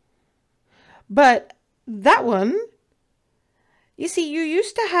 But that one, you see, you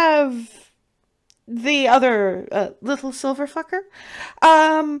used to have the other little silver fucker,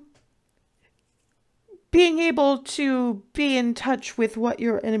 being able to be in touch with what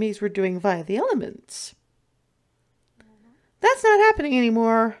your enemies were doing via the elements. That's not happening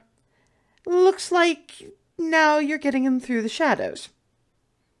anymore. Looks like now you're getting them through the shadows.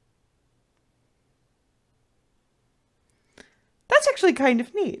 That's actually kind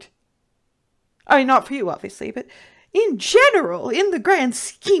of neat. I mean, not for you, obviously, but in general, in the grand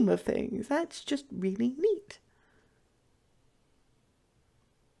scheme of things, that's just really neat.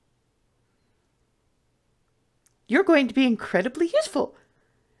 You're going to be incredibly useful.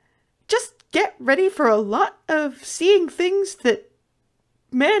 Just get ready for a lot of seeing things that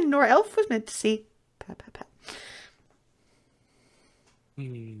man nor elf was meant to see. Pat, pat, pat.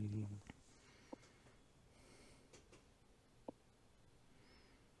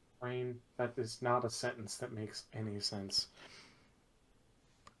 Rain, that is not a sentence that makes any sense.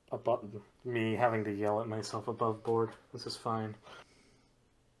 Me having to yell at myself above board. This is fine.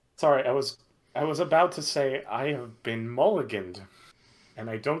 Sorry, I was about to say I have been mulliganed. And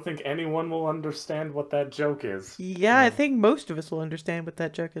I don't think anyone will understand what that joke is. Yeah, I think most of us will understand what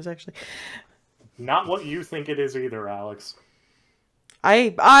that joke is, actually. Not what you think it is either, Alex.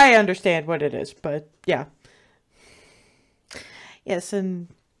 I understand what it is, but yeah. Yes, and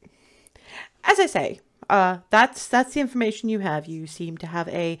as I say, that's the information you have. You seem to have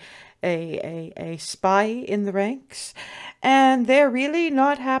a spy in the ranks, and they're really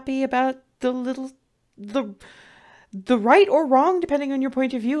not happy about the right or wrong, depending on your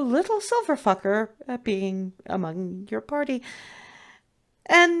point of view, little silver fucker being among your party.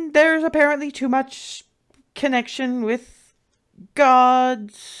 And there's apparently too much connection with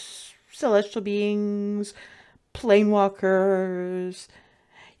gods, celestial beings, planewalkers.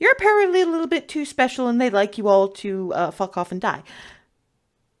 You're apparently a little bit too special and they'd like you all to fuck off and die.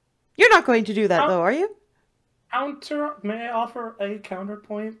 You're not going to do that, though, are you? May I offer a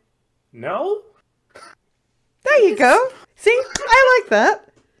counterpoint? No? There you go. See? I like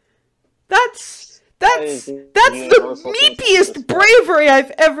that. That's the meatiest bravery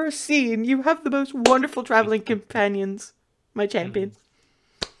I've ever seen. You have the most wonderful traveling companions, my champion.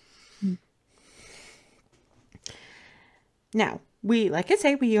 Now, like I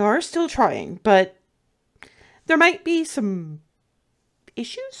say, we are still trying, but there might be some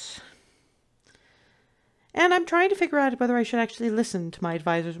issues. And I'm trying to figure out whether I should actually listen to my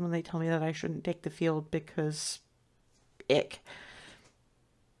advisors when they tell me that I shouldn't take the field because ick.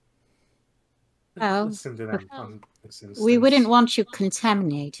 Well, Listen to them Oh. on this instance. we wouldn't want you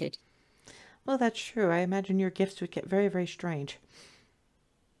contaminated. Well, that's true. I imagine your gifts would get very, very strange.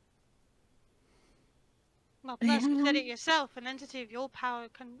 Well, plus you said Yeah. it yourself. An entity of your power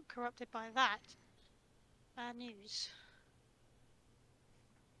corrupted by that. Bad news.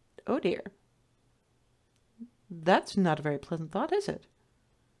 Oh dear. That's not a very pleasant thought, is it?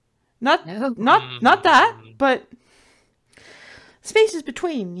 Not No. not that, but spaces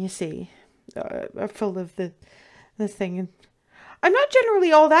between, you see, are full of the thing. And I'm not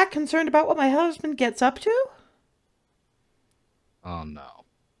generally all that concerned about what my husband gets up to. Oh no.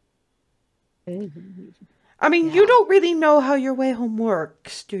 I mean, Yeah. you don't really know how your way home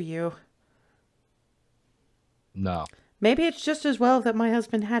works, do you? No. Maybe it's just as well that my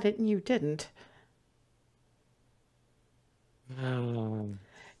husband had it and you didn't.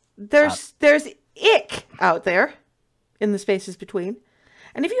 There's ick out there in the spaces between.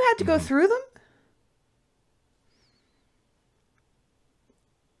 And if you had to go through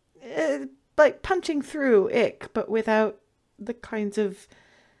them, like punching through ick, but without the kinds of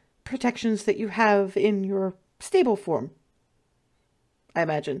protections that you have in your stable form. I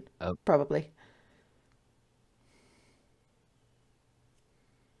imagine. Oh. Probably.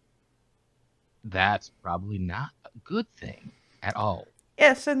 That's probably not a good thing at all.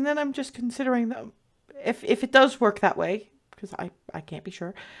 Yes, and then I'm just considering that if it does work that way, because I can't be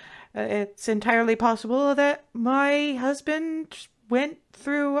sure, it's entirely possible that my husband went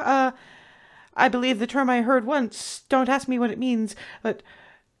through, I believe the term I heard once, don't ask me what it means, but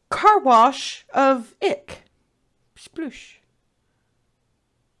car wash of ick. Sploosh.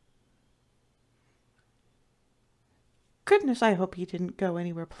 Goodness, I hope he didn't go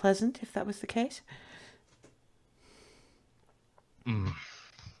anywhere pleasant if that was the case. Mm.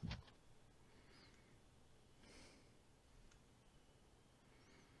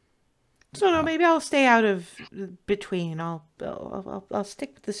 So no, maybe I'll stay out of between. I'll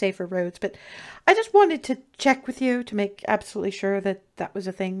stick with the safer roads. But I just wanted to check with you to make absolutely sure that that was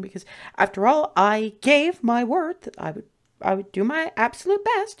a thing, because after all, I gave my word that I would do my absolute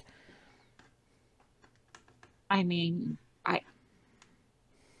best. I mean,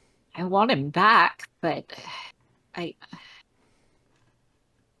 I want him back, but I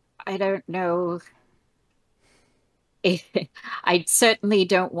don't know. I certainly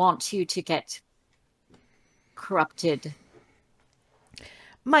don't want you to get corrupted.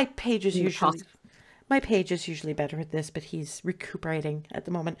 My page is in the usually process. my page is usually better at this, but he's recuperating at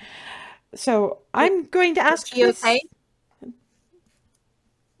the moment. So I'm going to ask he this. okay?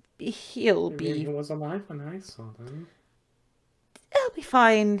 He'll Maybe he be was alive when I saw them. he'll be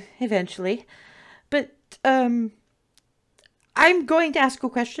fine eventually. But I'm going to ask a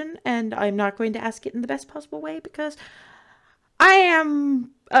question, and I'm not going to ask it in the best possible way, because I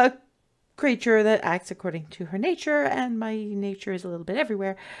am a creature that acts according to her nature, and my nature is a little bit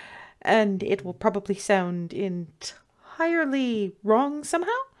everywhere, and it will probably sound entirely wrong somehow.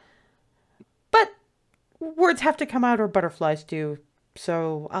 But words have to come out, or butterflies do.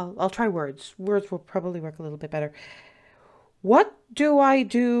 So I'll try words. Words will probably work a little bit better. What do I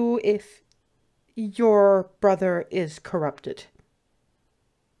do if your brother is corrupted?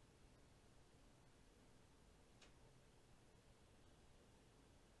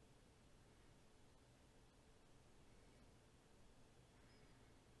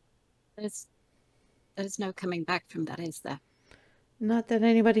 There's no coming back from that, is there? Not that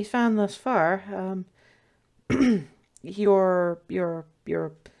anybody's found thus far. Your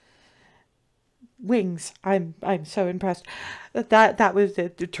wings. I'm so impressed. That was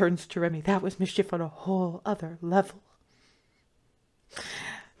it. Turns to Remy. That was mischief on a whole other level.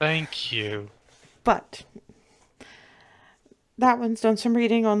 Thank you. But that one's done some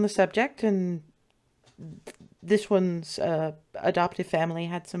reading on the subject, and this one's adoptive family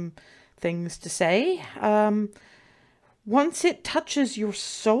had some things to say. Once it touches your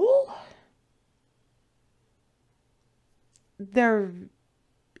soul, they're,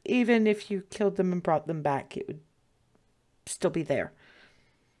 even if you killed them and brought them back, it would still be there.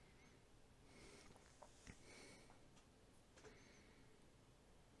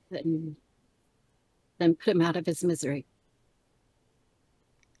 Then put him out of his misery.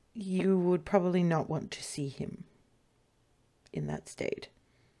 You would probably not want to see him in that state.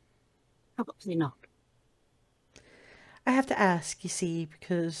 Probably not. I have to ask, you see,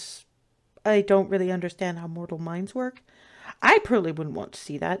 because I don't really understand how mortal minds work. I probably wouldn't want to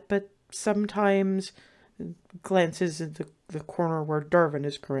see that, but sometimes glances at the corner where Darwin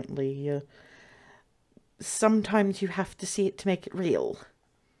is currently. Sometimes you have to see it to make it real.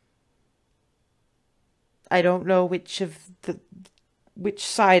 I don't know which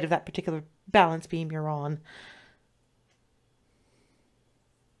side of that particular balance beam you're on.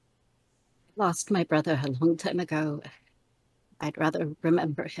 Lost my brother a long time ago. I'd rather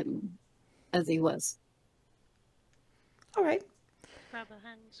remember him as he was. All right. Grab a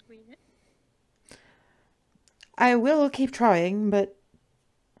hand and squeeze it. I will keep trying, but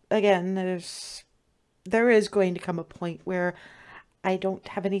again, there is going to come a point where I don't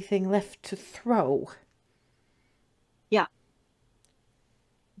have anything left to throw. Yeah.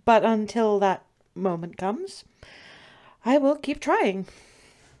 But until that moment comes, I will keep trying.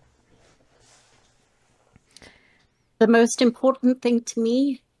 The most important thing to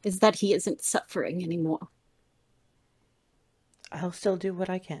me is that he isn't suffering anymore. I'll still do what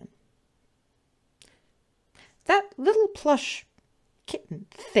I can. That little plush kitten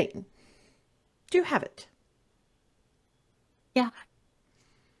thing. Do you have it? Yeah.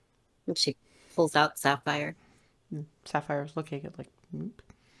 And she pulls out Sapphire. Sapphire's looking at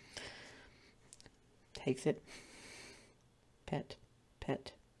takes it. Pet,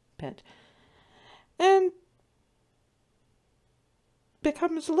 pet, pet. And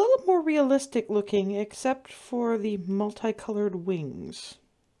becomes a little more realistic looking, except for the multicolored wings.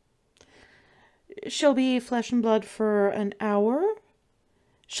 She'll be flesh and blood for an hour.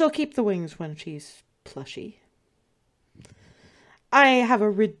 She'll keep the wings when she's plushy. I have a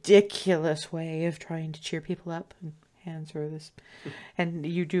ridiculous way of trying to cheer people up, and hands her this. And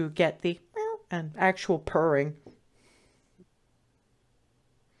you do get the meow and actual purring.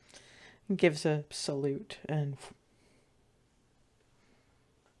 And gives a salute and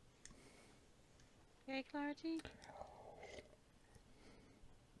Okay, Clarity?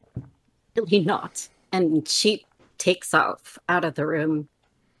 Really not. And she takes off out of the room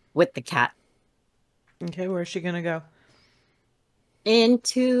with the cat. okay, where's she gonna go?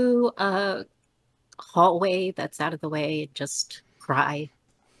 Into a hallway that's out of the way, just cry.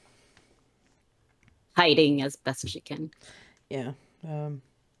 Hiding as best she can. Yeah.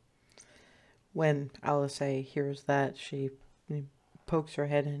 When Alice hears that, she pokes her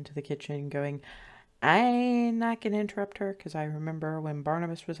head into the kitchen going, I'm not going to interrupt her because I remember when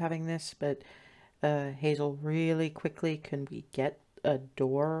Barnabas was having this, but Hazel, really quickly, can we get a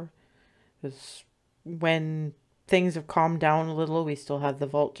door? Because when things have calmed down a little, we still have the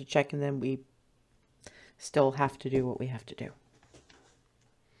vault to check, and then we still have to do what we have to do.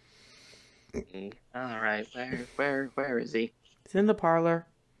 All right, where is he? It's in the parlor.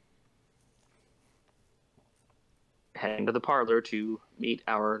 Heading to the parlor to meet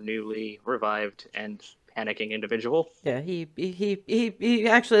our newly revived and panicking individual. Yeah, he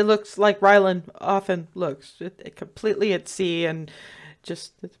actually looks like Rylan often looks, completely at sea, and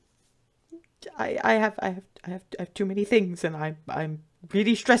just I have too many things, and I'm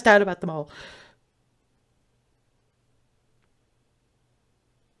really stressed out about them all.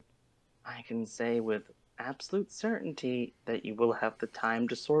 I can say with absolute certainty that you will have the time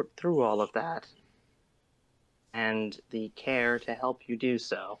to sort through all of that. And the care to help you do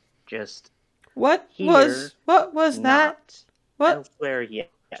so. Just What here, was that? not What elsewhere,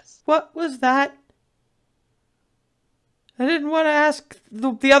 yes. what was that? I didn't want to ask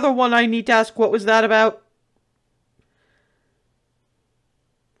the other one. I need to ask what was that about?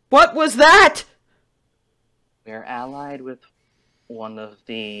 What was that? We're allied with one of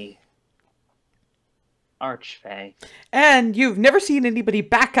the Archfey. And you've never seen anybody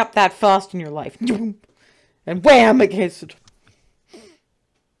back up that fast in your life. And wham against it.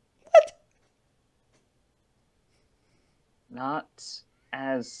 What? Not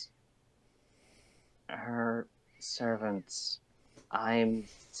as her servants. I'm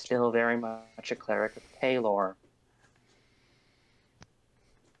still very much a cleric of Taylor.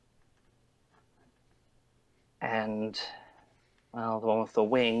 And, well, the one with the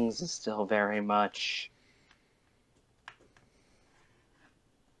wings is still very much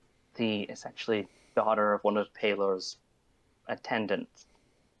the essentially daughter of one of Taylor's attendants.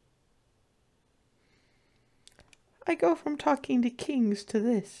 I go from talking to kings to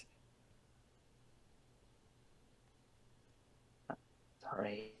this.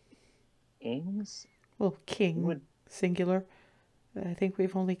 Sorry, kings? Well, king, singular. I think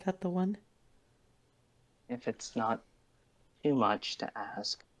we've only got the one. If it's not too much to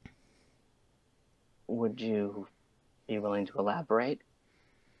ask, would you be willing to elaborate?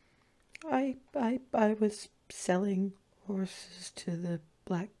 I was selling horses to the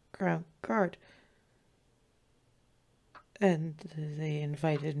Black Crown Guard. And they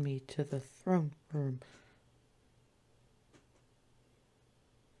invited me to the throne room.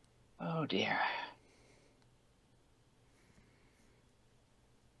 Oh dear.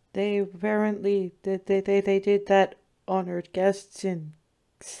 They apparently they did that honored guests in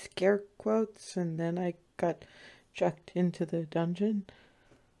scare quotes, and then I got chucked into the dungeon,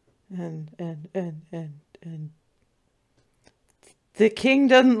 and the king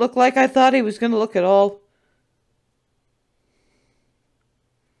doesn't look like I thought he was going to look at all.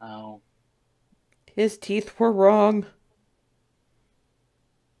 Oh. His teeth were wrong.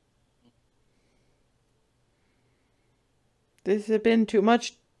 This has been too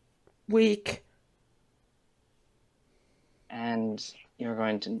much week. And you're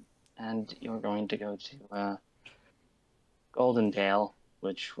going to go to Goldendale,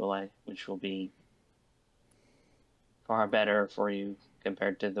 which will be far better for you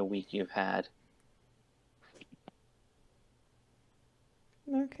compared to the week you've had.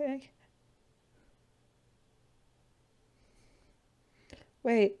 Okay.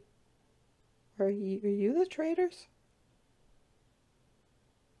 Wait. Are you the traitors?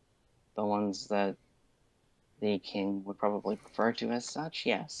 The ones that the king would probably refer to as such,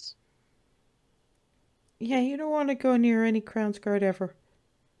 yes. Yeah, you don't want to go near any Crown's Guard ever.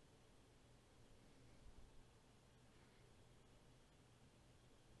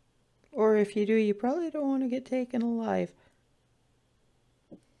 Or if you do, you probably don't want to get taken alive.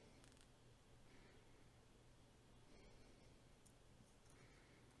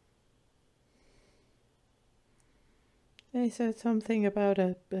 They said something about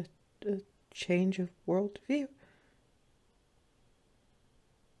a change of worldview.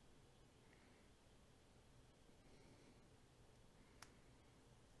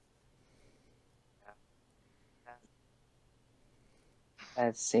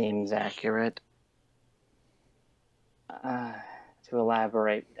 That seems accurate. To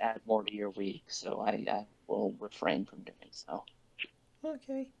elaborate, add more to your week, so I will refrain from doing so.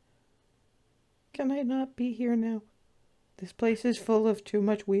 Okay. Can I not be here now? This place is full of too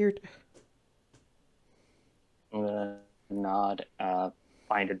much weird. I'm gonna nod,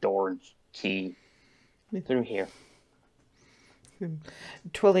 find a door and key through here.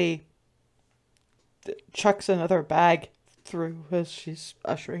 Twilly chucks another bag through as she's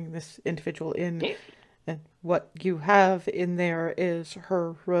ushering this individual in. And what you have in there is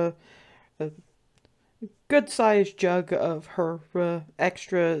her good-sized jug of her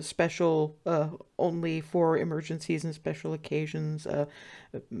extra special, only for emergencies and special occasions,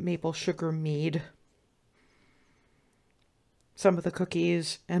 maple sugar mead. Some of the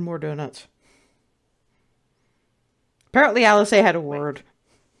cookies, and more donuts. Apparently Alice had a word.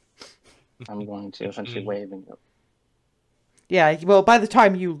 I'm going to essentially wave and go. Yeah, well, by the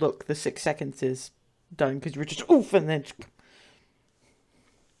time you look, the 6 seconds is done, because you were just oof, and then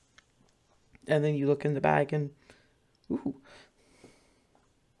you look in the bag and ooh.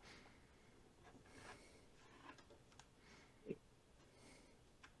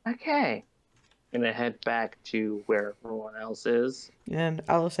 Okay. Gonna head back to where everyone else is. And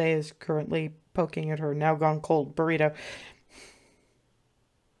Alice is currently poking at her now gone cold burrito.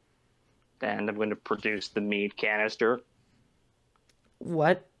 And I'm going to produce the mead canister.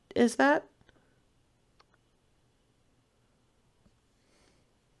 What is that?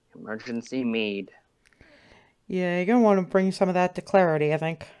 Emergency mead. Yeah, you're gonna want to bring some of that to Clarity, I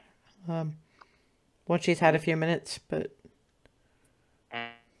think. Once she's had a few minutes, but...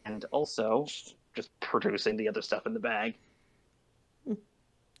 And also, just producing the other stuff in the bag.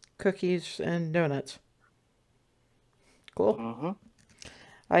 Cookies and donuts. Cool. Mm-hmm.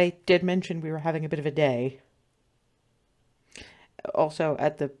 I did mention we were having a bit of a day. Also,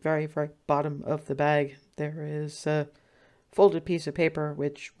 at the very, very bottom of the bag, there is a folded piece of paper,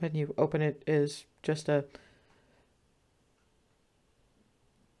 which, when you open it, is just a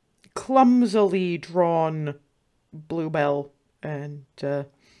clumsily drawn bluebell. And,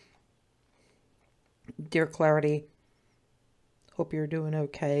 Dear Clarity, hope you're doing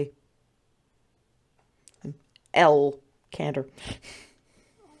okay. And L. Cantor.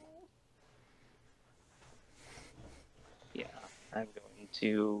 Yeah, I'm going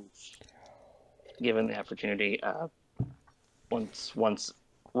to, given the opportunity, once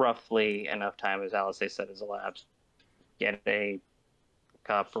roughly enough time, as Alice said, has elapsed, get a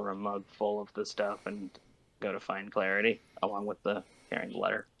cup or a mug full of the stuff and go to find Clarity, along with carrying the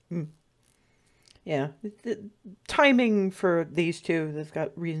letter. Yeah, the timing for these two that's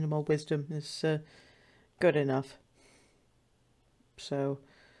got reasonable wisdom is good enough. So,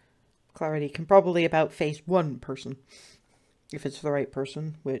 Clarity can probably about face one person, if it's the right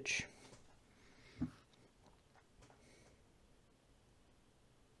person, which...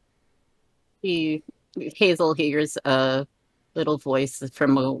 Hazel hears a little voice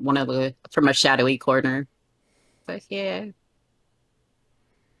from from a shadowy corner. But yeah.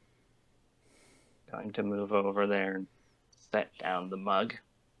 Going to move over there and set down the mug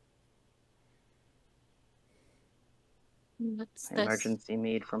What's this? Emergency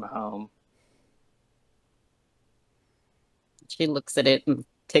mead from home. She looks at it and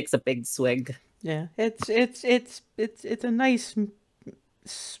takes a big swig. Yeah, it's a nice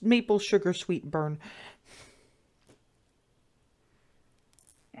maple sugar sweet burn.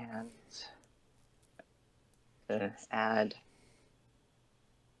 And to add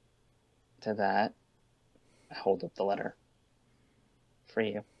to that, I hold up the letter for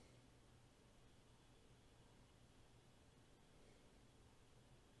you.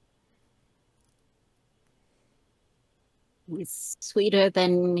 It's sweeter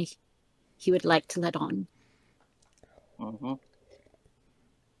than he would like to let on. Mm-hmm.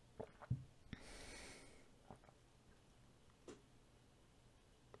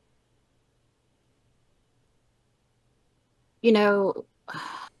 You know,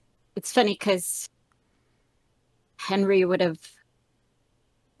 it's funny because Henry would have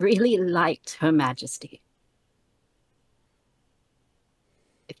really liked Her Majesty.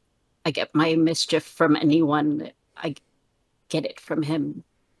 If I get my mischief from anyone, I get it from him.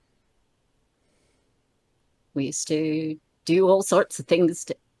 We used to do all sorts of things,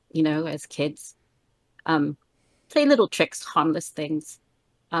 as kids. Play little tricks, harmless things.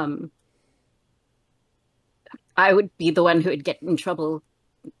 I would be the one who would get in trouble.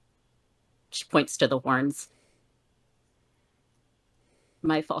 She points to the horns.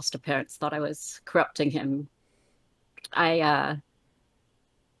 My foster parents thought I was corrupting him.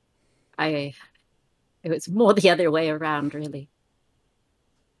 It was more the other way around, really.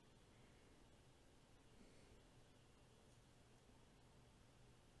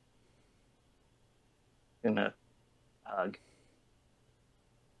 Gonna hug.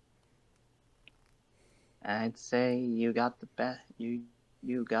 I'd say you got the best. You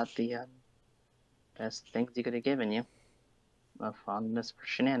got the best things he could have given you. A fondness for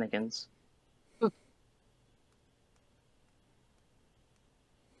shenanigans.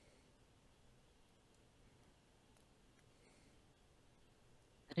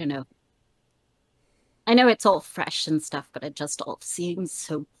 I don't know. I know it's all fresh and stuff, but it just all seems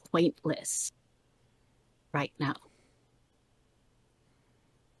so pointless right now.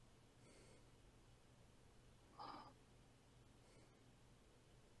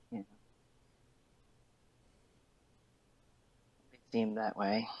 Yeah. It seemed that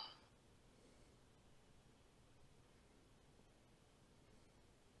way.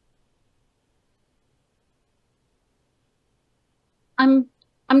 I'm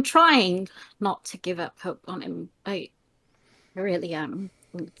trying not to give up hope on him. I really am.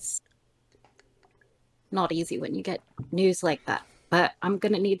 It's not easy when you get news like that, but I'm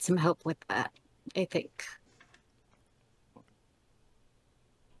gonna need some help with that, I think.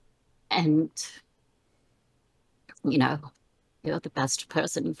 And, you're the best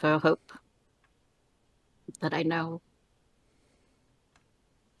person for hope that I know.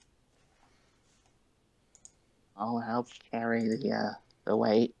 I'll help carry the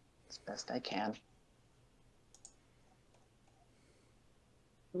weight as best I can.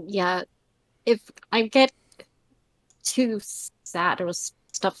 Yeah, if I get too sad or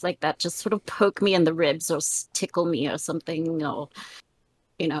stuff like that, just sort of poke me in the ribs or tickle me or something, or,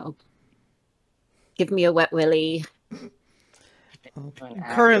 give me a wet willy.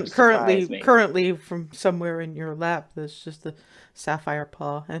 Currently, from somewhere in your lap, there's just a sapphire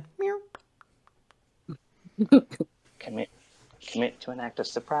paw and meow. Commit to an act of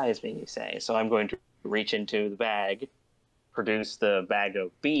surprise me, you say. So I'm going to reach into the bag, produce the bag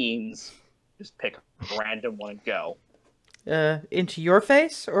of beans, just pick a random one and go. Into your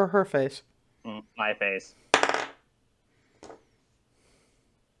face or her face? My face.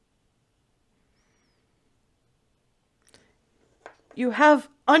 You have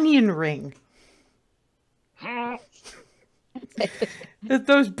onion ring.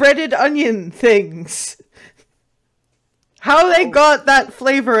 Those breaded onion things. How they got that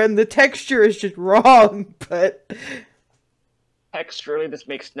flavor and the texture is just wrong, but... Texturally, this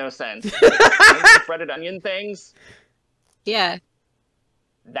makes no sense. The breaded onion things? Yeah.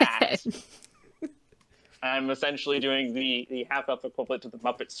 That. I'm essentially doing the half-up equivalent to the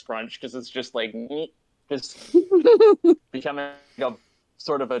Muppet Scrunch, because it's just like... just becoming a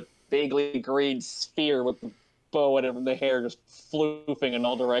sort of a vaguely green sphere with the bow and the hair just floofing in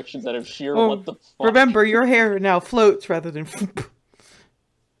all directions out of sheer what the fuck. Remember, your hair now floats rather than...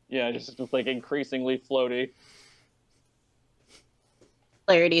 Yeah, just like increasingly floaty.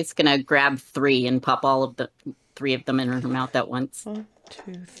 Clarity's gonna grab 3 and pop all of the 3 of them in her mouth at once. 1,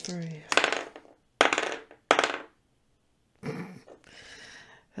 2, 3.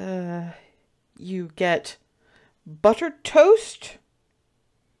 You get buttered toast,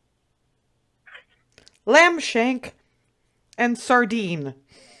 lamb shank, and sardine.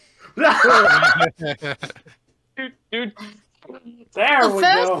 Dude. There The we go.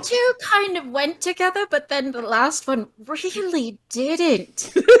 first two kind of went together, but then the last one really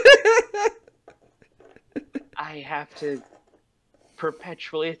didn't. I have to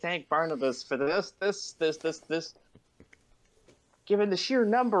perpetually thank Barnabas for this. Given the sheer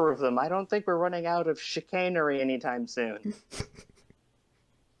number of them, I don't think we're running out of chicanery anytime soon.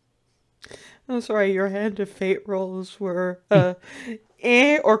 Oh, sorry, your hand of fate rolls were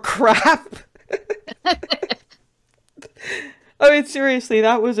or crap. I mean, seriously,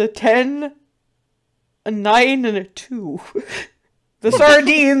 that was a 10, a 9, and a 2. The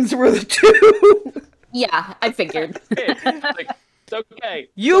sardines were the 2. Yeah, I figured. Like, it's okay.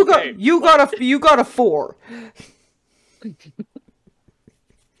 You okay. got a 4.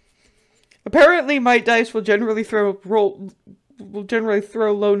 Apparently, my dice will generally throw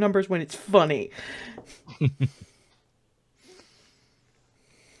low numbers when it's funny. I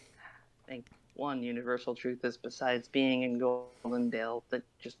think one universal truth is, besides being in Goldendale, that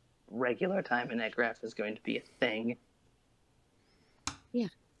just regular time in Egraph is going to be a thing. Yeah.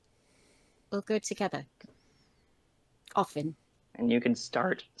 We'll go together. Often. And you can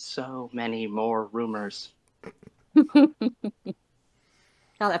start so many more rumors.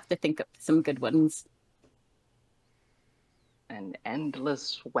 I'll have to think up some good ones. An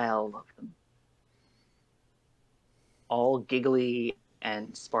endless well of them. All giggly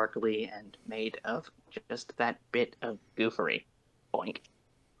and sparkly and made of just that bit of goofery. Boink.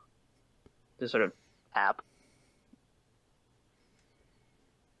 To sort of tap.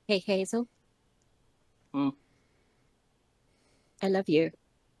 Hey, Hazel. Hmm. I love you.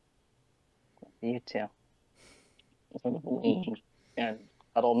 You too. Sort of lean and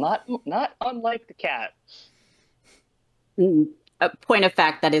cuddle, not unlike the cat. A point of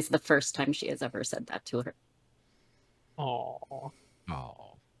fact, that is the first time she has ever said that to her. Aww.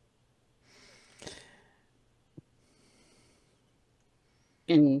 Oh.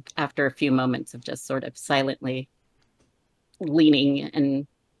 And after a few moments of just sort of silently leaning and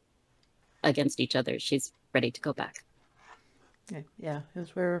against each other, she's ready to go back. Yeah,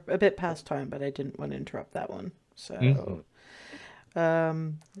 because we're a bit past time, but I didn't want to interrupt that one. So,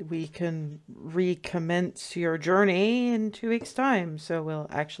 we can recommence your journey in 2 weeks' time. So we'll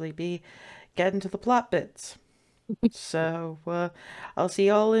actually be getting to the plot bits. So I'll see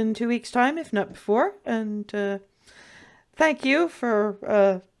y'all in 2 weeks' time, if not before. And thank you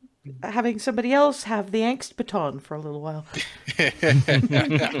for having somebody else have the angst baton for a little while.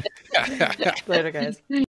 Later, guys.